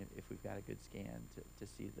differentiation if we've got a good scan to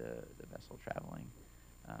see the vessel traveling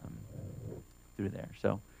through there.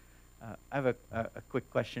 So I have a quick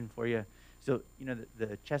question for you. So,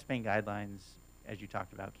 the chest pain guidelines, as you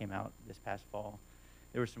talked about, came out this past fall.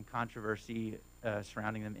 There was some controversy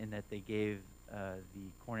surrounding them in that they gave the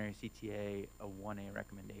coronary CTA a 1A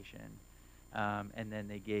recommendation, and then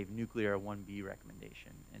they gave nuclear a 1B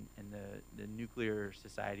recommendation. And the Nuclear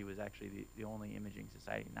Society was actually the only imaging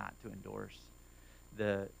society not to endorse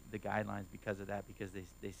the guidelines because of that, because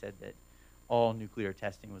they said that all nuclear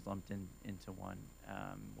testing was lumped into one,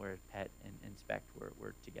 whereas PET and SPECT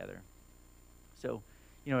were together. So,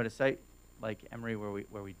 at a site like Emory,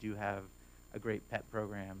 where we do have a great PET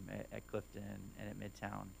program at Clifton and at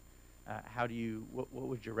Midtown, what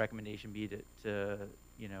would your recommendation be to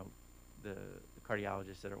the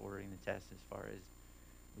cardiologists that are ordering the test, as far as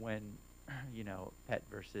when PET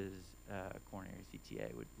versus coronary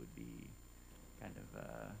CTA would be kind of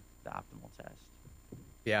the optimal test?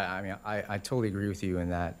 Yeah, I mean, I totally agree with you in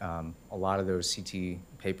that a lot of those CT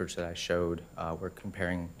papers that I showed were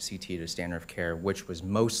comparing CT to standard of care, which was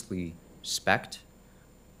mostly SPECT,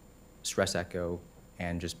 stress echo,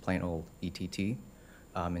 and just plain old ETT.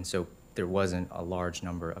 And so there wasn't a large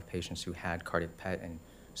number of patients who had cardiac PET, and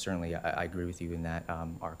certainly I agree with you in that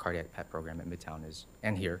our cardiac PET program at Midtown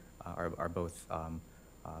and here are both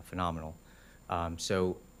phenomenal.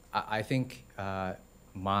 So I think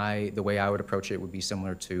the way I would approach it would be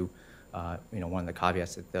similar to one of the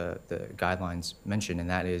caveats that the guidelines mention, and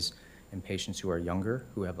that is in patients who are younger,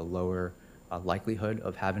 who have a lower likelihood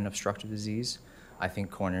of having obstructive disease. I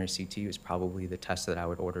think coronary CT is probably the test that I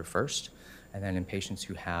would order first, and then in patients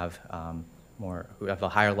who have who have a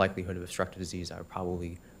higher likelihood of obstructive disease, I would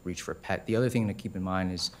probably reach for PET. The other thing to keep in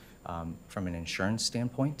mind is from an insurance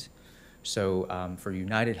standpoint. So for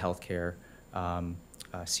United Healthcare,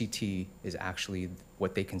 CT is actually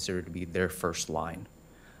what they consider to be their first line.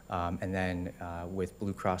 And then with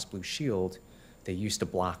Blue Cross Blue Shield, they used to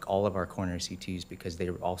block all of our coronary CTs because they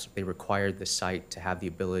required the site to have the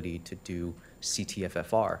ability to do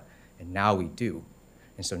CTFFR, and now we do.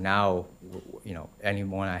 And so now,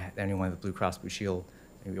 anyone with Blue Cross Blue Shield,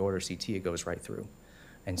 and we order CT, it goes right through.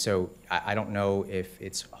 And so I don't know if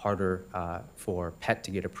it's harder for PET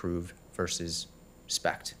to get approved versus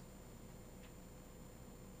SPECT.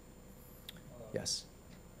 Yes.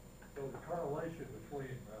 So the correlation between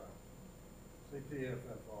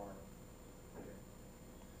CTFFR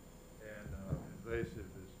and invasive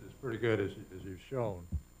is pretty good, as you've shown.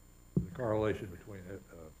 The correlation between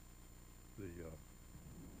the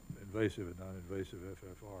invasive and non-invasive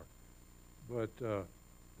FFR. But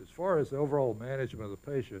as far as the overall management of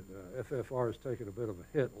the patient, FFR has taken a bit of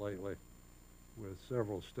a hit lately with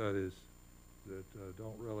several studies that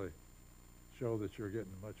don't really show that you're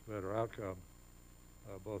getting a much better outcome,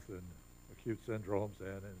 both in acute syndromes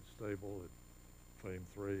and in stable and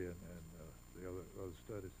FAME3 and the other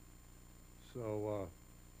studies. So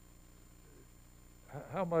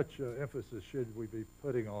how much emphasis should we be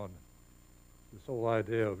putting on this whole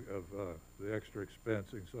idea of the extra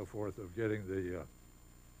expense and so forth of getting it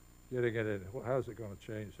in? How is it going to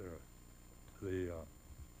change the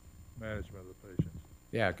management of the patients?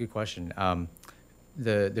 Yeah, good question.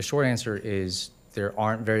 The short answer is there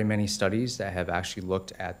aren't very many studies that have actually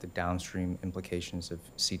looked at the downstream implications of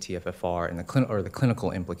CTFFR and the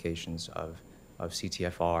clinical implications of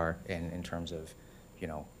CTFR in terms of, you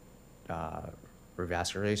know,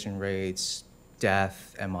 revascularization rates,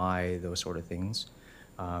 death, MI, those sort of things.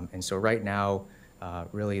 And so right now,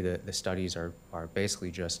 really the studies are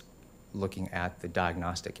basically just looking at the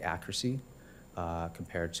diagnostic accuracy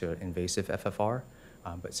compared to invasive FFR.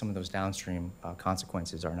 But some of those downstream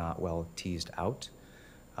consequences are not well teased out.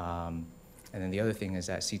 And then the other thing is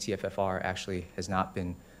that CTFFR actually has not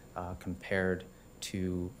been compared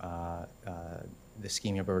to the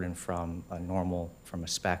ischemia burden from a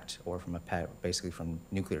SPECT or from a PET, basically from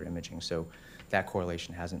nuclear imaging. So that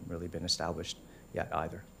correlation hasn't really been established yet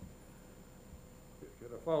either. Can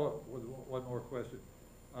I follow up with one more question?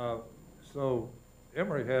 So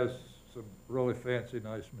Emory has some really fancy,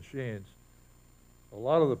 nice machines. A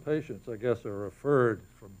lot of the patients, I guess, are referred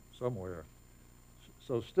from somewhere.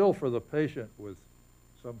 So still for the patient with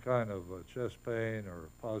some kind of chest pain or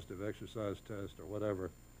positive exercise test or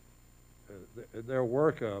whatever, in their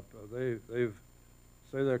workup, they've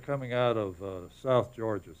say they're coming out of South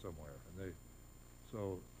Georgia somewhere, and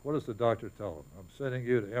so what does the doctor tell them? I'm sending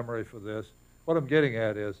you to Emory for this. What I'm getting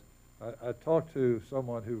at is, I talked to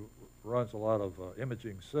someone who runs a lot of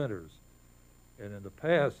imaging centers, and in the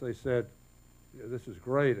past they said, yeah, this is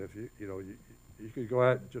great if you could go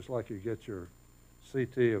out and just like you get your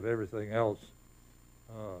CT of everything else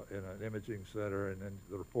in an imaging center, and then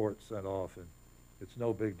the report's sent off, and it's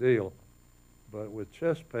no big deal. But with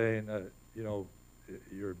chest pain,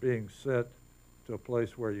 you're being sent to a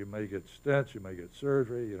place where you may get stents, you may get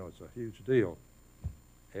surgery. It's a huge deal.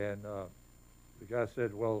 And the guy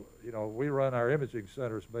said, well, we run our imaging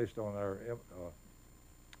centers based on our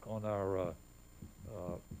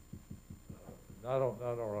not on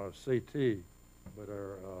our CT, but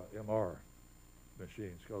our MR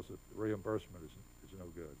machines, because the reimbursement is no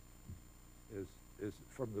good. Is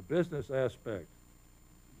from the business aspect,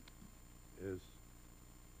 is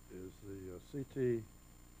the CT,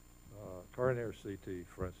 coronary CT,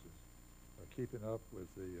 for instance, keeping up with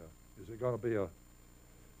the? Is it going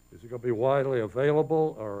to be widely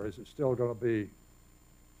available, or is it still going to be,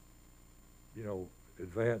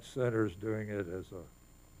 advanced centers doing it as a?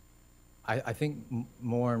 I think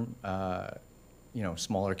more,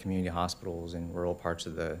 smaller community hospitals in rural parts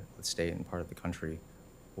of the state and part of the country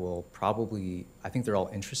will probably, I think they're all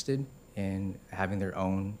interested in having their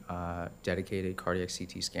own dedicated cardiac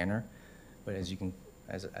CT scanner. But as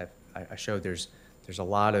I showed, there's a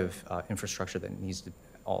lot of infrastructure that needs to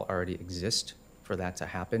already exist for that to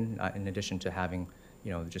happen. In addition to having,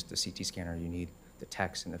 just the CT scanner, you need the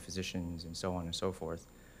techs and the physicians and so on and so forth.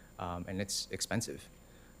 And it's expensive.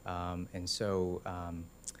 And so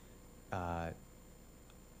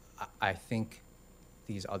I think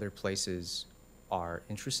these other places are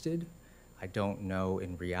interested. I don't know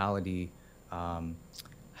in reality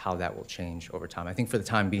how that will change over time. I think for the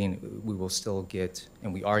time being, we will still get,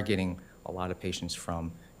 and we are getting a lot of patients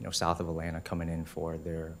from south of Atlanta coming in for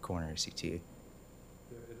their coronary CT.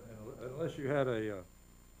 Unless you had a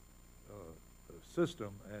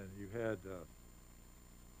system and you had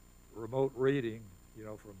remote reading,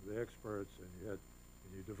 from the experts, and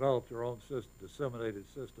you developed your own disseminated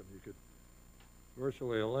system, you could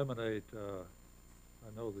virtually eliminate. I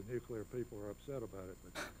know the nuclear people are upset about it,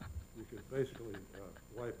 but you could basically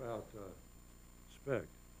wipe out SPECT,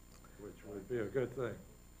 which would be a good thing.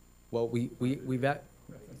 Well, we've at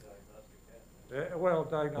well,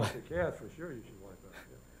 diagnostic cath for sure you should wipe out.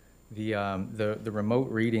 Yeah. The remote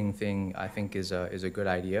reading thing, I think, is a good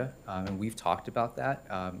idea, and we've talked about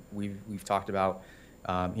that. We've talked about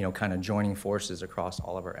kind of joining forces across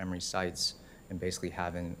all of our Emory sites and basically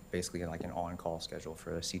having like an on-call schedule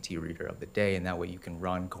for a CT reader of the day, and that way you can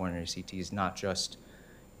run coronary CTs not just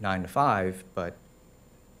 9 to 5, but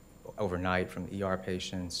overnight from ER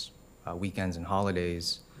patients, weekends and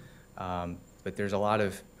holidays. But there's a lot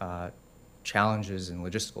of challenges and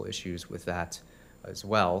logistical issues with that as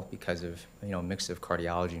well because of a mix of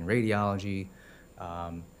cardiology and radiology,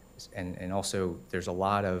 and also there's a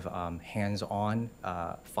lot of hands-on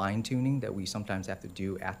fine-tuning that we sometimes have to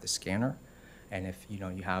do at the scanner. And if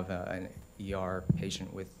you have an ER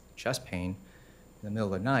patient with chest pain in the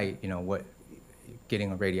middle of the night,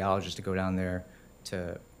 getting a radiologist to go down there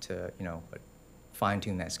to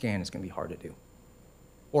fine-tune that scan is going to be hard to do,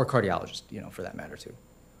 or a cardiologist, for that matter too.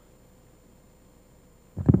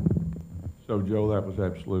 So, Joe, that was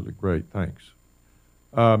absolutely great. Thanks.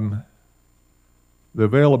 The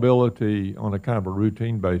availability on a kind of a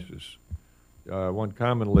routine basis, one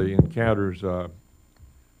commonly encounters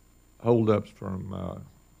holdups from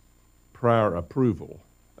prior approval,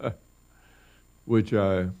 which is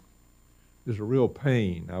a real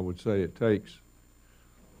pain. I would say it takes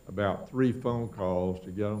about 3 phone calls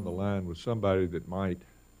to get on the line with somebody that might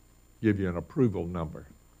give you an approval number.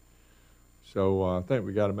 So I think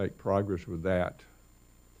we got to make progress with that.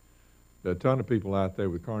 There are a ton of people out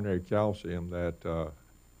there with coronary calcium that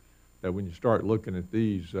that when you start looking at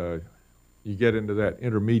these, you get into that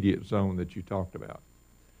intermediate zone that you talked about.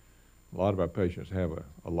 A lot of our patients have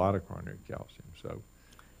a lot of coronary calcium, so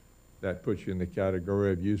that puts you in the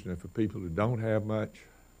category of using it for people who don't have much,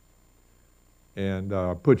 and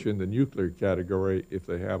puts you in the nuclear category if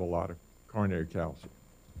they have a lot of coronary calcium.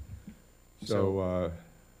 So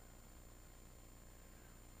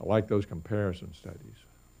I like those comparison studies.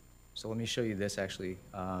 So let me show you this actually,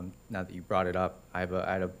 now that you brought it up. I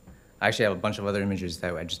actually have a bunch of other images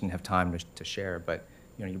that I just didn't have time to share, but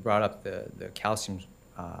you know, you brought up the calcium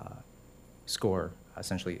score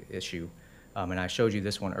essentially issue. And I showed you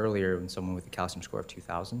this one earlier in someone with a calcium score of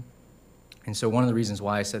 2,000. And so one of the reasons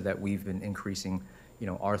why I said that we've been increasing, you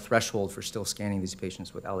know, our threshold for still scanning these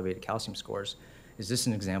patients with elevated calcium scores is this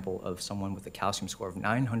an example of someone with a calcium score of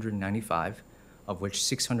 995, of which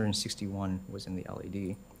 661 was in the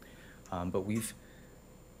LAD. But we've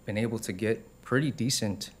been able to get pretty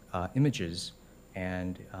decent images,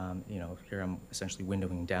 and you know, here I'm essentially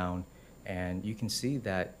windowing down, and you can see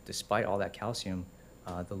that despite all that calcium,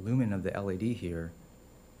 the lumen of the LAD here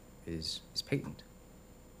is patent.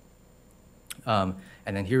 And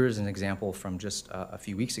then here is an example from just a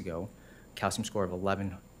few weeks ago, calcium score of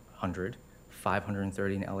 1,100,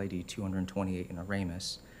 530 in LAD, 228 in a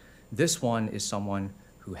ramus. This one is someone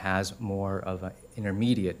who has more of an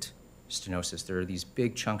intermediate stenosis. There are these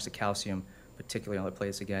big chunks of calcium, particularly on the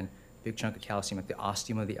plates again, big chunk of calcium at the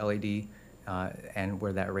ostium of the LAD and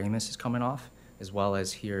where that ramus is coming off, as well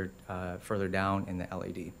as here further down in the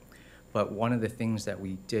LAD. But one of the things that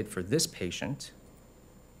we did for this patient,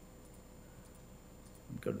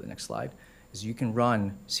 go to the next slide, is you can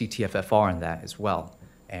run CT-FFR on that as well.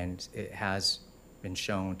 And it has been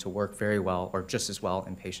shown to work very well, or just as well,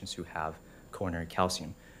 in patients who have coronary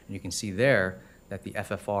calcium. And you can see there that the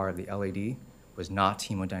FFR of the LAD was not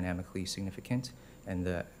hemodynamically significant, and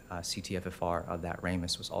the CT-FFR of that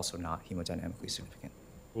ramus was also not hemodynamically significant.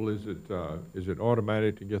 Well, is it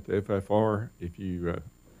automatic to get the FFR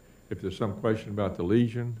if there's some question about the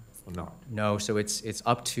lesion or not? No, so it's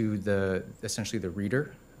up to essentially the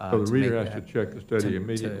reader. So the reader has to check the study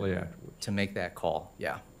immediately afterwards. To make that call,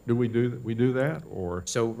 yeah. Do we do that, or?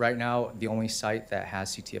 So right now, the only site that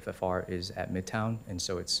has CT-FFR is at Midtown, and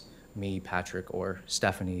so it's me, Patrick, or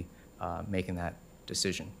Stephanie making that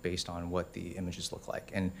decision based on what the images look like.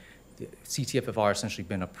 And the CT-FFR has essentially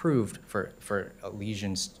been approved for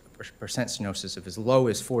lesions, percent stenosis of as low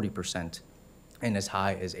as 40% and as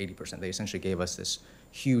high as 80%. They essentially gave us this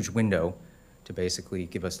huge window to basically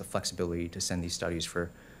give us the flexibility to send these studies for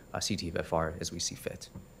CT-FFR as we see fit.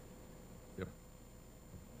 Yep.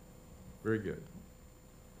 Very good.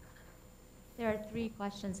 There are 3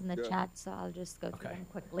 questions in the chat, so I'll just go through Okay. them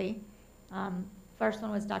quickly. First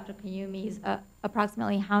one was Dr. Kayumi's.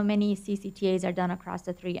 Approximately how many CCTAs are done across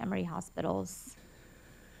the 3 Emory hospitals?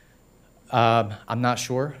 I'm not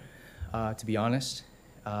sure, to be honest.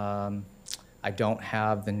 I don't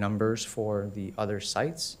have the numbers for the other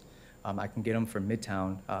sites. I can get them from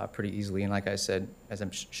Midtown pretty easily, and like I said, as I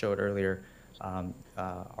showed earlier,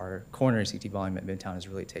 our coronary CT volume at Midtown has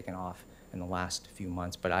really taken off in the last few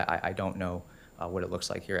months, but I don't know what it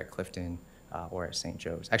looks like here at Clifton or at St.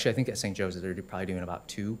 Joe's. Actually, I think at St. Joe's they're probably doing about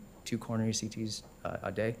two coronary CTs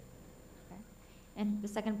a day. Okay. And the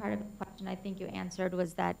second part of the question I think you answered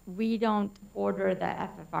was that we don't order the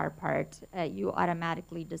FFR part. You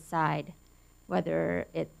automatically decide whether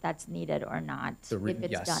that's needed or not if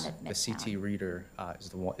it's yes, done at Midtown. the CT reader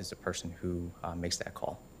is the person who makes that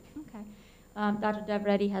call. Okay. Dr. Dev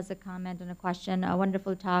Reddy has a comment and a question. A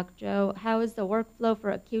wonderful talk, Joe. How is the workflow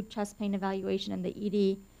for acute chest pain evaluation in the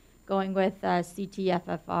ED going with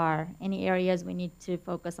CT-FFR? Any areas we need to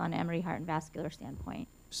focus on Emory Heart and Vascular standpoint?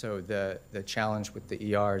 So the challenge with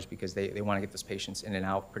the ER is because they want to get those patients in and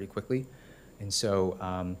out pretty quickly. And so,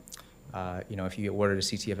 you know, if you get ordered a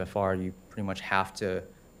CT-FFR, you pretty much have to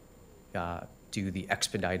do the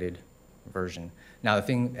expedited version. Now, the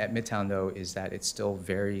thing at Midtown, though, is that it's still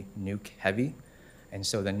very nuke heavy. And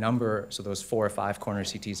so so those 4 or 5 coronary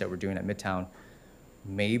CTs that we're doing at Midtown,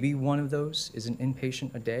 maybe one of those is an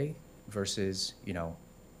inpatient a day versus, you know,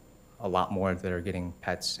 a lot more that are getting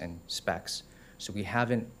PETs and specs. So we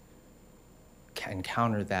haven't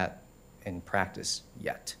encountered that in practice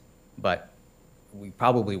yet, but we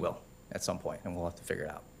probably will at some point, and we'll have to figure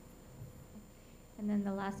it out. And then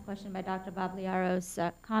the last question by Dr. Babliaro's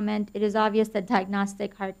comment. It is obvious that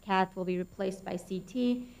diagnostic heart cath will be replaced by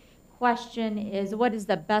CT. Question is, what is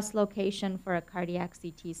the best location for a cardiac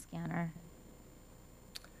CT scanner?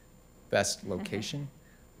 Best location?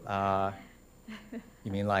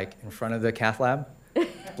 You mean like in front of the cath lab?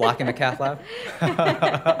 Blocking the cath lab?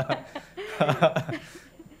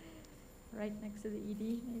 Right next to the ED,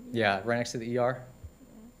 maybe? Yeah, right next to the ER.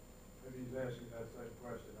 Maybe he's asking that same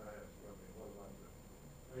question I asked. I mean, what about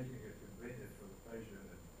making it convenient for the patient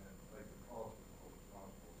and make the cost as low as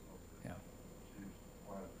possible so that Yeah. it's used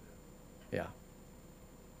wisely? Yeah.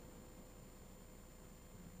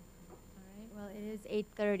 All right, well, it is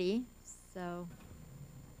 8:30, so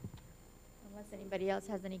unless anybody else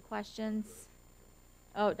has any questions.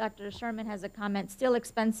 Oh, Dr. Sherman has a comment. Still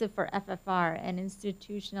expensive for FFR and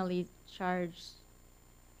institutionally charged.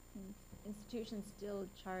 Institutions still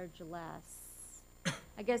charge less.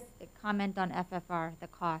 I guess a comment on FFR, the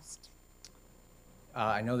cost.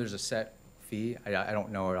 I know there's a set fee. I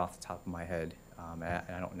don't know it off the top of my head. And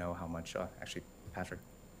I don't know how much, actually, Patrick.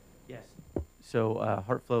 Yes. So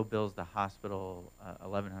HeartFlow bills the hospital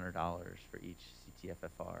 $1,100 for each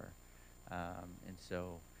CT-FFR. And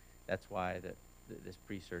so that's why this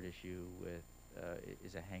pre-cert issue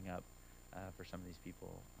is a hang-up for some of these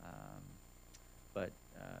people. But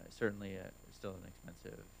certainly still an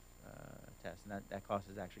expensive test. And that cost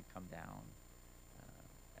has actually come down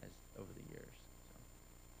as over the years. So.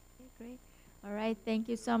 Okay, great. All right, thank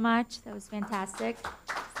you so much. That was fantastic.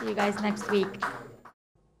 See you guys next week.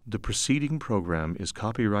 The preceding program is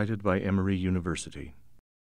copyrighted by Emory University.